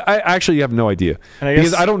know. I actually have no idea. And I guess,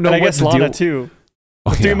 because I don't know and I what guess the Lana deal... too.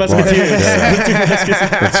 Oh, Three yeah, Musketeers. yeah. Three Musketeers.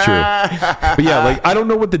 That's true. But yeah, like I don't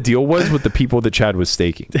know what the deal was with the people that Chad was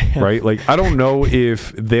staking, right? Like I don't know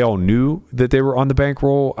if they all knew that they were on the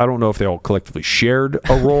bankroll. I don't know if they all collectively shared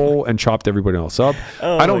a roll and chopped everybody else up.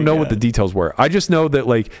 I don't know what the details were. I just know that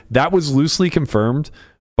like that was loosely confirmed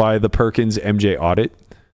by the Perkins MJ audit,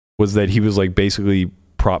 was that he was like basically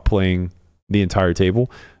prop playing the entire table.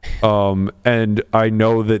 And I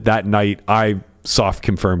know that night I soft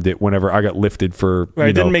confirmed it whenever I got lifted for right.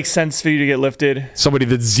 It didn't make sense for you to get lifted. Somebody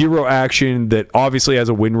that's 0 action that obviously has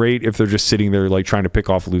a win rate if they're just sitting there like trying to pick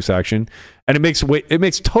off loose action. And it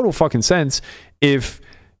makes total fucking sense if,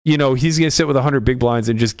 you know, he's gonna sit with 100 big blinds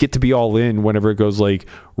and just get to be all in whenever it goes like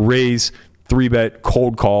raise, 3-bet,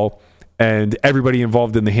 cold call, and everybody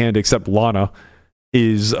involved in the hand except Lana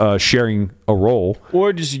is sharing a roll.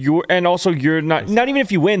 Or just and also you're not even if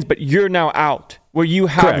he wins, but you're now out where you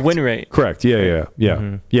have Correct. win rate. Correct. Yeah.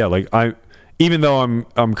 Mm-hmm. Yeah. Like even though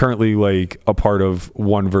I'm currently like a part of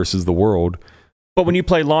One versus the World. But when you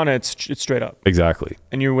play Lana, it's straight up. Exactly.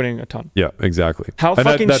 And you're winning a ton. Yeah, exactly. How and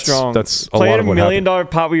fucking that's strong. That's a play lot at of $1 what million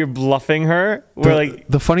happened. pot where you're bluffing her. Where like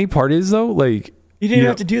the funny part is though, like you didn't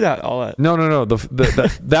have to do that all that. No.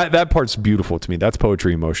 That part's beautiful to me. That's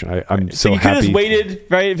poetry in motion. I'm so you happy. could have just waited,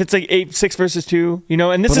 right? If it's like 8-6 versus 2, you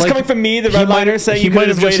know. And this But is like, coming from me, the redliner, saying you could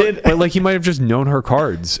have waited. But like he might have just known her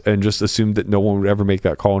cards and just assumed that no one would ever make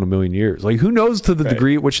that call in a million years. Like who knows to the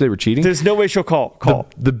degree at which they were cheating? There's no way she'll call.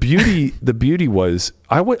 The beauty was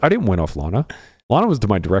I didn't win off Lana. Lana was to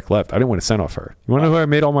my direct left. I didn't win a cent off her. You want to know who I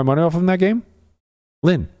made all my money off in that game?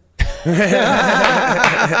 Lynn.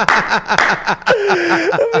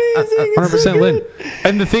 100% Lynn.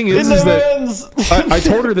 And the thing is that I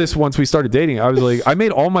told her this once we started dating. I was like, I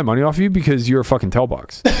made all my money off you because you're a fucking tell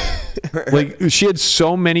box. Like she had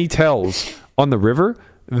so many tells on the river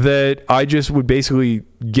that I just would basically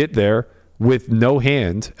get there with no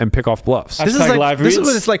hand and pick off bluffs. This is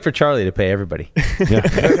what it's like for Charlie to pay everybody. Yeah.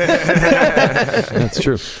 That's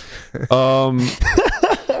true.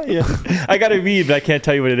 Yeah. I got to read, but I can't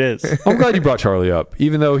tell you what it is. I'm glad you brought Charlie up.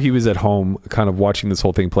 Even though he was at home kind of watching this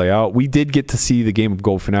whole thing play out, we did get to see the Game of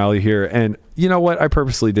Gold finale here. And you know what? I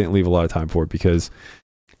purposely didn't leave a lot of time for it because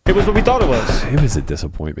it was what we thought it was. It was a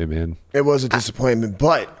disappointment, man. It was a disappointment,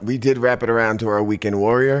 but we did wrap it around to our Weekend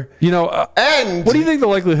Warrior. You know, and what do you think the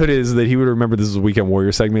likelihood is that he would remember this as a Weekend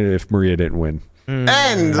Warrior segment if Maria didn't win?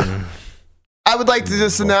 And I would like to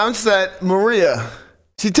just announce that Maria...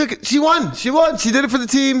 She won. She did it for the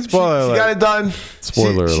team. She got it done.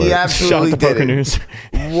 Spoiler alert. She absolutely did Poker it. News.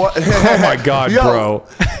 What? Oh my God, bro.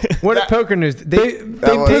 What at Poker News? They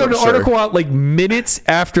put an article out like minutes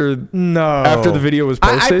after the video was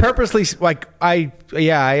posted. I purposely I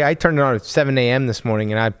turned it on at 7 a.m. this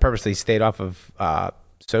morning, and I purposely stayed off of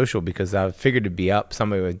social because I figured it'd be up.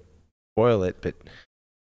 Somebody would spoil it, but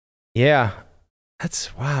yeah.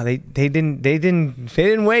 That's wow. They didn't wait.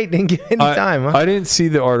 Didn't give any time. Huh? I didn't see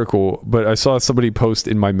the article, but I saw somebody post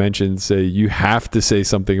in my mentions say you have to say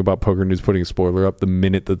something about Poker News putting a spoiler up the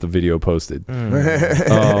minute that the video posted.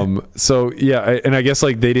 So yeah, and I guess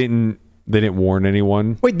like they didn't warn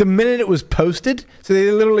anyone. Wait, the minute it was posted, so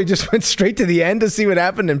they literally just went straight to the end to see what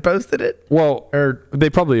happened and posted it. Well, or they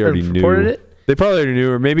probably already knew. Reported it. They probably already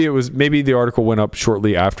knew, or maybe the article went up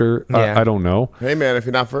shortly after. Yeah. I don't know. Hey man, if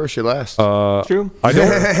you're not first, you're last. True. I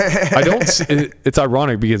don't. It's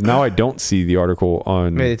ironic because now I don't see the article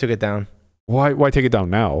on. Maybe they took it down. Why take it down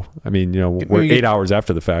now? I mean, we're 8 hours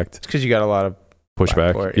after the fact. It's because you got a lot of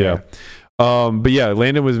Pushback. for it, Yeah. But yeah,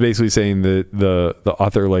 Landon was basically saying that the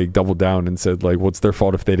author like doubled down and said like, what's their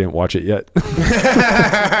fault if they didn't watch it yet?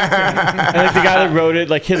 And like the guy that wrote it,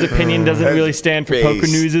 like his opinion doesn't really stand for Poker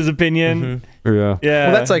News' opinion. Yeah. Yeah.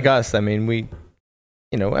 Well, that's like us. I mean,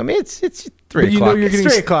 it's 3 But o'clock. you're It's getting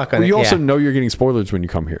 3 o'clock on well, it. you also know you're getting spoilers when you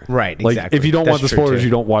come here. Right, Like exactly. if you don't That's want the true, spoilers, too.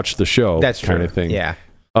 you don't watch the show. That's kind true. of thing. Yeah.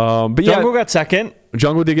 But yeah, Jungle got second.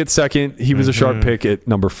 Jungle did get second. He was a sharp pick at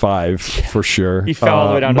number 5 for sure. He fell all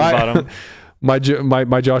the way down to the bottom.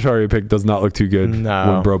 My Josh Aria pick does not look too good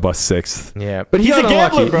No. when Bro bust 6th. Yeah. But he He's got a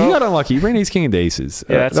unlucky. gambler, bro. He got unlucky. He ran ace king and aces.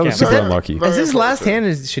 Yeah, that's that was gambling. super unlucky. Is his last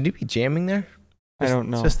hand? Should he be jamming there? I don't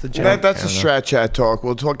know. Just the jam. That's a strat chat talk.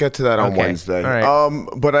 We'll get to that on Okay. Wednesday. All right.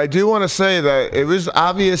 But I do want to say that it was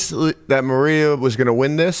obvious that Maria was going to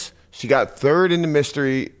win this. She got third in the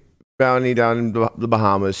mystery bounty down in the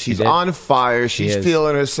Bahamas. She's did. on fire. She's is.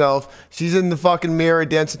 feeling herself. She's in the fucking mirror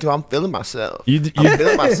dancing to I'm feeling myself. You I'm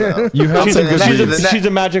feeling myself. you have She's some good reasons. she's a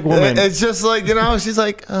magic woman. It's just like, she's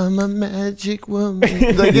like, I'm a magic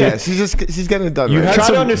woman. Like, yeah, she's getting it done. You right. had Try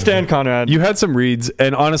some- to understand, Conrad. You had some reads,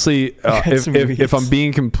 and honestly, if I'm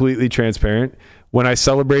being completely transparent, when I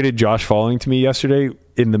celebrated Josh falling to me yesterday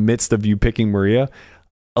in the midst of you picking Maria,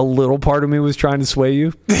 a little part of me was trying to sway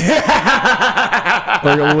you.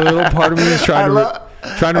 Like a little part of me was trying to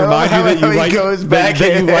remind you that you like that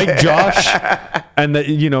you like Josh, and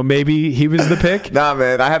that maybe he was the pick. Nah,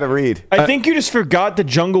 man, I had to read. I think you just forgot the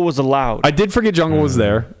jungle was allowed. I did forget Jungle was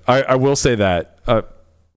there. I will say that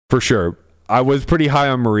for sure. I was pretty high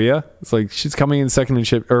on Maria. It's like she's coming in second in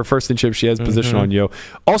chip or first in chip. She has position on Yo.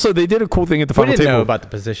 Also, they did a cool thing at the We final didn't table. know about the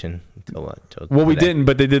position until Well, we today. didn't,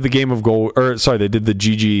 but they did the game of gold. Or sorry, they did the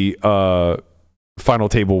GG final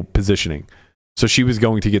table positioning. So she was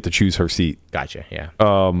going to get to choose her seat. Gotcha.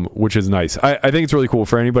 Yeah. Which is nice. I think it's really cool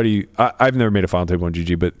for anybody. I've never made a final table on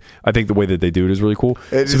GG, but I think the way that they do it is really cool.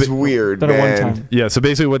 It is weird, Done it one man. time. Yeah. So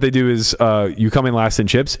basically, what they do is you come in last in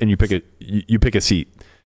chips and you pick a seat,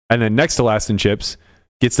 and then next to last in chips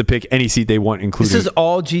gets to pick any seat they want, including. This is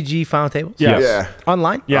all GG final tables? Yeah. Yeah.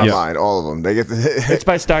 Online? Yeah. Online, all of them. They get It's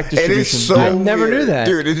by stack It distribution. is so I never weird. knew that.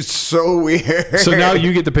 Dude, it is so weird. So now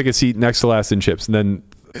you get to pick a seat next to last in chips, and then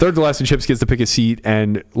third to last in chips gets to pick a seat,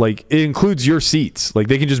 and like it includes your seats. Like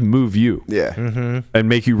they can just move you Yeah. and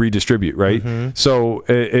make you redistribute, right? So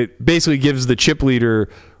it basically gives the chip leader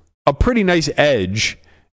a pretty nice edge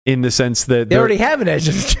in the sense that They already have an edge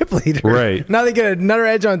as a chip leader. Right. Now they get another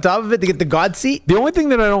edge on top of it to get the God seat. The only thing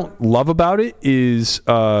that I don't love about it is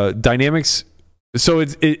dynamics. So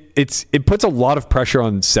it puts a lot of pressure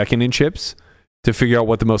on second in chips to figure out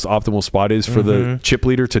what the most optimal spot is for the chip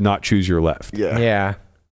leader to not choose your left. Yeah. Yeah.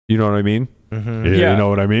 You know what I mean? Mm-hmm. Yeah. You know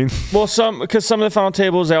what I mean? Well, because some of the final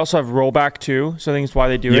tables they also have rollback too, so I think it's why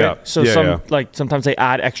they do Yeah. it. So Yeah, yeah. like sometimes they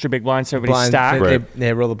add extra big blinds so everybody's Blinds, stacked, Right.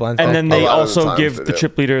 they roll the blinds. and back. then A they lot of the also times give they the do.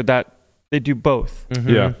 chip leader that they do both.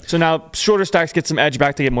 Yeah. So now shorter stacks get some edge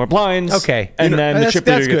back to get more blinds. Okay. and then the that's, chip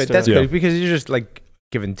leader that's gets good. to, That's Yeah. good because you're just like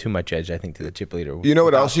giving too much edge, I think, to the chip leader. You know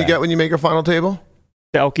what without else you that. get when you make a final table?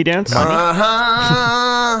 the Elky dance.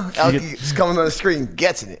 Uh-huh. Elky's coming on the screen,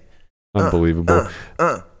 gets in it. Unbelievable.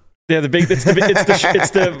 Yeah, the big. It's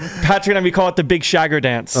the Patrick and I we call it the big shagger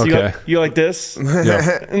dance. Okay. You like this?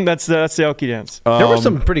 Yeah. And that's the Elky dance. There were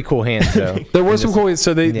some pretty cool hands, though. There were some cool ways.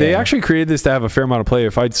 So they Yeah. actually created this to have a fair amount of play.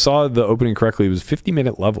 If I saw the opening correctly, it was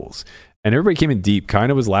 50-minute levels. And everybody came in deep.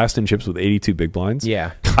 Kind of was last in chips with 82 big blinds.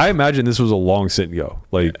 Yeah. I imagine this was a long sit and go.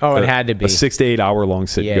 Like It had to be. a 6 to 8 hour long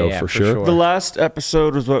sit and go Yeah, for for sure. sure. The last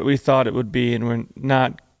episode was what we thought it would be, and we're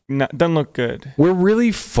not doesn't look good. We're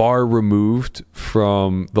really far removed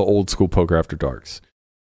from the old school poker after darks.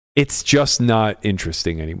 It's just not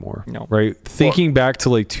interesting anymore. No. Right? Thinking back to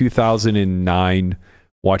like 2009,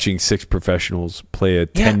 watching 6 professionals play a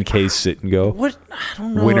 10K sit and go. What? I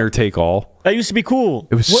don't know. Winner take all. That used to be cool.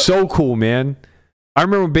 It was so cool, man. I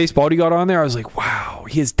remember when Baseballdy got on there, I was like, wow,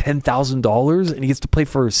 he has $10,000 and he gets to play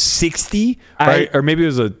for 60? Right? Or maybe it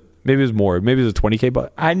was more. Maybe it was a 20K,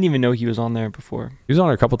 but I didn't even know he was on there before. he was on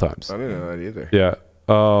there a couple times. I didn't know that either. Yeah.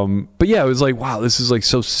 But yeah, it was like, wow, this is like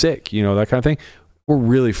so sick, you know, that kind of thing. We're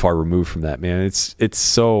really far removed from that, man. It's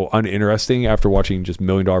so uninteresting after watching just $1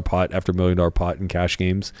 million pot after $1 million pot in cash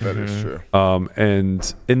games. That is true.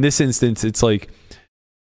 And in this instance, it's like,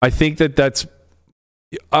 I think that's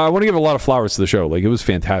I want to give a lot of flowers to the show. Like, it was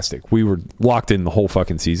fantastic. We were locked in the whole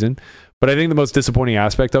fucking season. But I think the most disappointing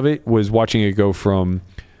aspect of it was watching it go from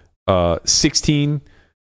 16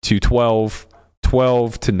 to 12,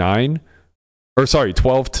 12 to 9, or sorry,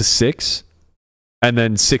 12 to 6, and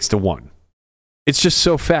then 6 to 1. It's just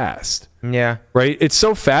so fast. Yeah. Right? It's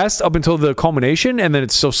so fast up until the culmination, and then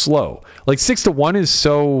it's so slow. Like 6 to 1 is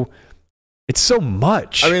so... It's so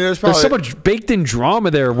much. I mean, there's so much baked in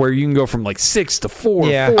drama there where you can go from like 6 to 4, 4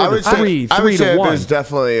 to 3, 3 to 1. There's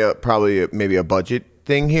definitely probably maybe a budget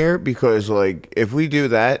thing here, because like if we do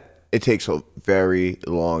that, it takes a very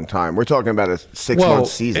long time. We're talking about a 6-month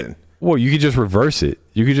season. Well, you could just reverse it.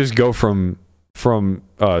 You could just go from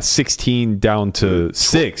 16 down to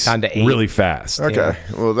 6 down to 8 really fast. Okay. Yeah.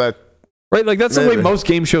 Well, that right, like that's the way most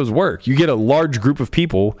game shows work. You get a large group of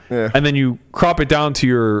people, and then you crop it down to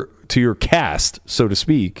your cast, so to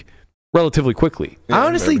speak, relatively quickly. I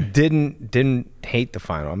honestly didn't hate the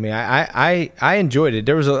final. I mean, I enjoyed it.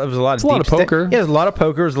 There was a lot of deep poker. Yeah, there was a lot of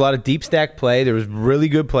poker. There was a lot of deep stack play. There was really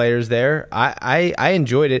good players there. I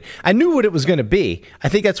enjoyed it. I knew what it was going to be. I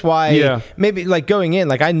think that's why maybe like going in,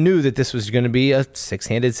 like I knew that this was going to be a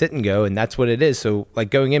 6-handed sit and go, and that's what it is. So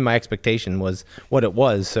like going in, my expectation was what it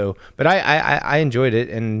was. So, but I enjoyed it,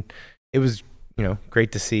 and it was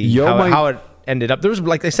great to see how it ended up. There was,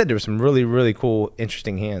 like I said, there was some really, really cool,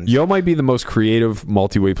 interesting hands. Yo might be the most creative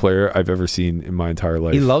multi-way player I've ever seen in my entire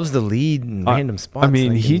life. He loves the lead in random spots. I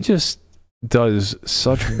mean, he just does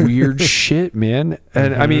such weird shit, man.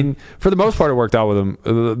 And I mean, for the most part, it worked out with him.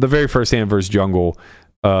 The very first hand versus Jungle,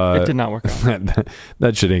 it did not work out.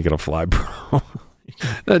 That shit ain't gonna fly, bro.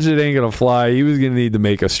 That shit ain't gonna fly. He was gonna need to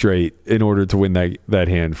make a straight in order to win that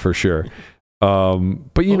hand for sure. But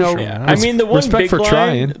I mean,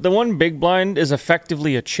 the one big blind is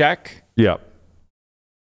effectively a check. Yeah,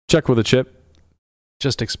 check with a chip.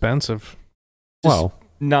 Just expensive. Well,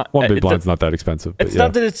 one big blind's not that expensive. It's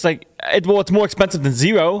not that it's like it's more expensive than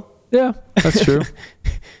 0. Yeah, that's true.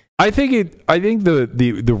 I think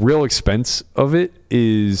the real expense of it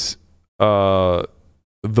is the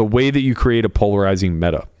way that you create a polarizing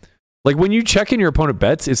meta. Like when you check in your opponent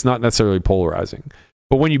bets, it's not necessarily polarizing.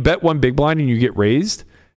 But when you bet one big blind and you get raised,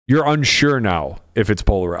 you're unsure now if it's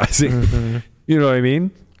polarizing. Mm-hmm. You know what I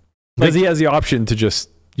mean? Because he has the option to just,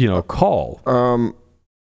 call.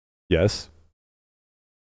 Yes.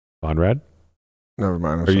 Conrad? Never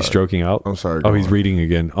mind. Are you stroking out? I'm sorry. Oh, he's reading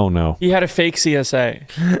again. Oh, no. He had a fake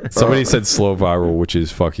CSA. Somebody said slow viral, which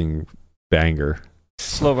is fucking banger.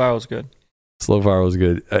 Slow viral is good. Slow viral is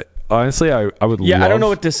good. Honestly, I would love... Yeah, I don't know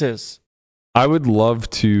what this is. I would love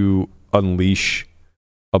to unleash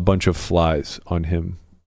a bunch of flies on him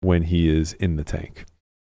when he is in the tank.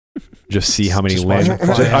 Just see how many land.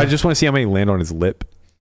 I just want to see how many land on his lip,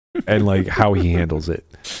 and like how he handles it.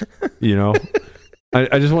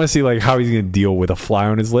 I just want to see like how he's going to deal with a fly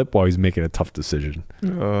on his lip while he's making a tough decision.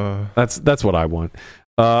 That's what I want.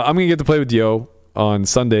 I'm going to get to play with Yo on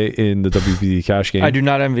Sunday in the WPD cash game. I do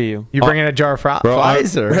not envy you. You bringing a jar of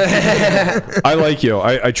flies? I like Yo.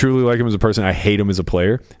 I truly like him as a person. I hate him as a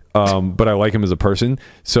player. But I like him as a person,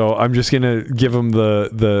 so I'm just gonna give him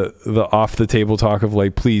the off the table talk of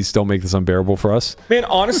like, please don't make this unbearable for us. Man,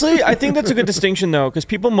 honestly, I think that's a good distinction though, because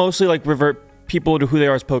people mostly like revert people to who they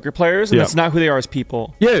are as poker players, and that's not who they are as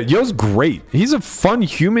people. Yeah, Yo's great. He's a fun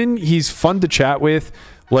human. He's fun to chat with.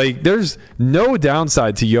 Like, there's no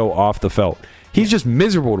downside to Yo off the felt. He's just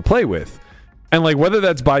miserable to play with, and like whether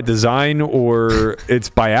that's by design or it's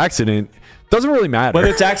by accident. Doesn't really matter. Whether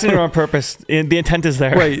it's accident or on purpose, the intent is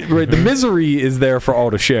there. Right. The misery is there for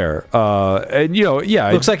all to share. And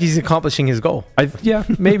looks like he's accomplishing his goal.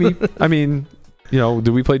 Maybe. I mean,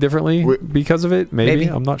 do we play differently because of it? Maybe.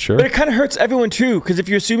 I'm not sure. But it kind of hurts everyone too, because if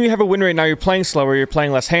you assume you have a win rate now, you're playing slower, you're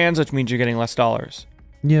playing less hands, which means you're getting less dollars.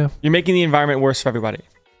 Yeah. You're making the environment worse for everybody.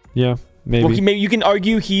 Yeah. Maybe. Well, maybe you can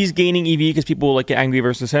argue he's gaining EV because people like get angry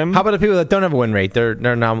versus him. How about the people that don't have a win rate? They're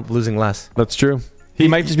now losing less. That's true. He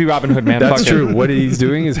might just be Robin Hood, man. That's true. What he's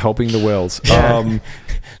doing is helping the whales.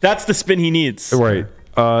 That's the spin he needs. Right.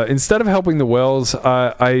 Instead of helping the whales,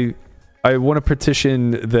 I want to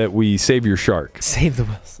petition that we save your shark. Save the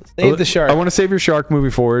whales. Save the shark. I want to save your shark moving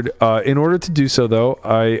forward. In order to do so, though,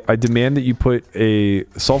 I demand that you put a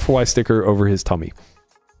S4Y sticker over his tummy.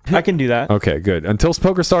 I can do that. Okay, good. Until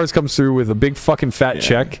PokerStars comes through with a big fucking fat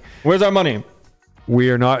check. Where's our money? We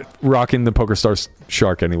are not rocking the PokerStars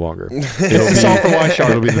shark any longer. It'll be the S4Y shark.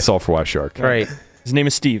 It'll be the S4Y shark. Right. His name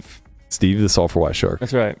is Steve. Steve, the S4Y shark.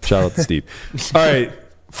 That's right. Shout out to Steve. All right.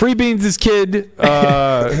 Free Beans' kid.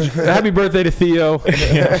 Happy birthday to Theo.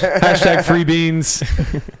 Hashtag Free Beans.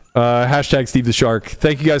 Hashtag Steve the Shark.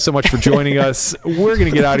 Thank you guys so much for joining us. We're going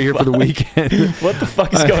to get out of here for the weekend. What the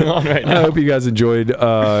fuck is going on right now? I hope you guys enjoyed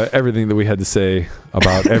everything that we had to say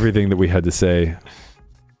about everything that we had to say.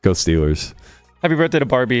 Go Steelers. Happy birthday to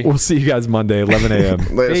Barbie. We'll see you guys Monday, 11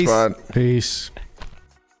 a.m. Later, Spawn. Peace.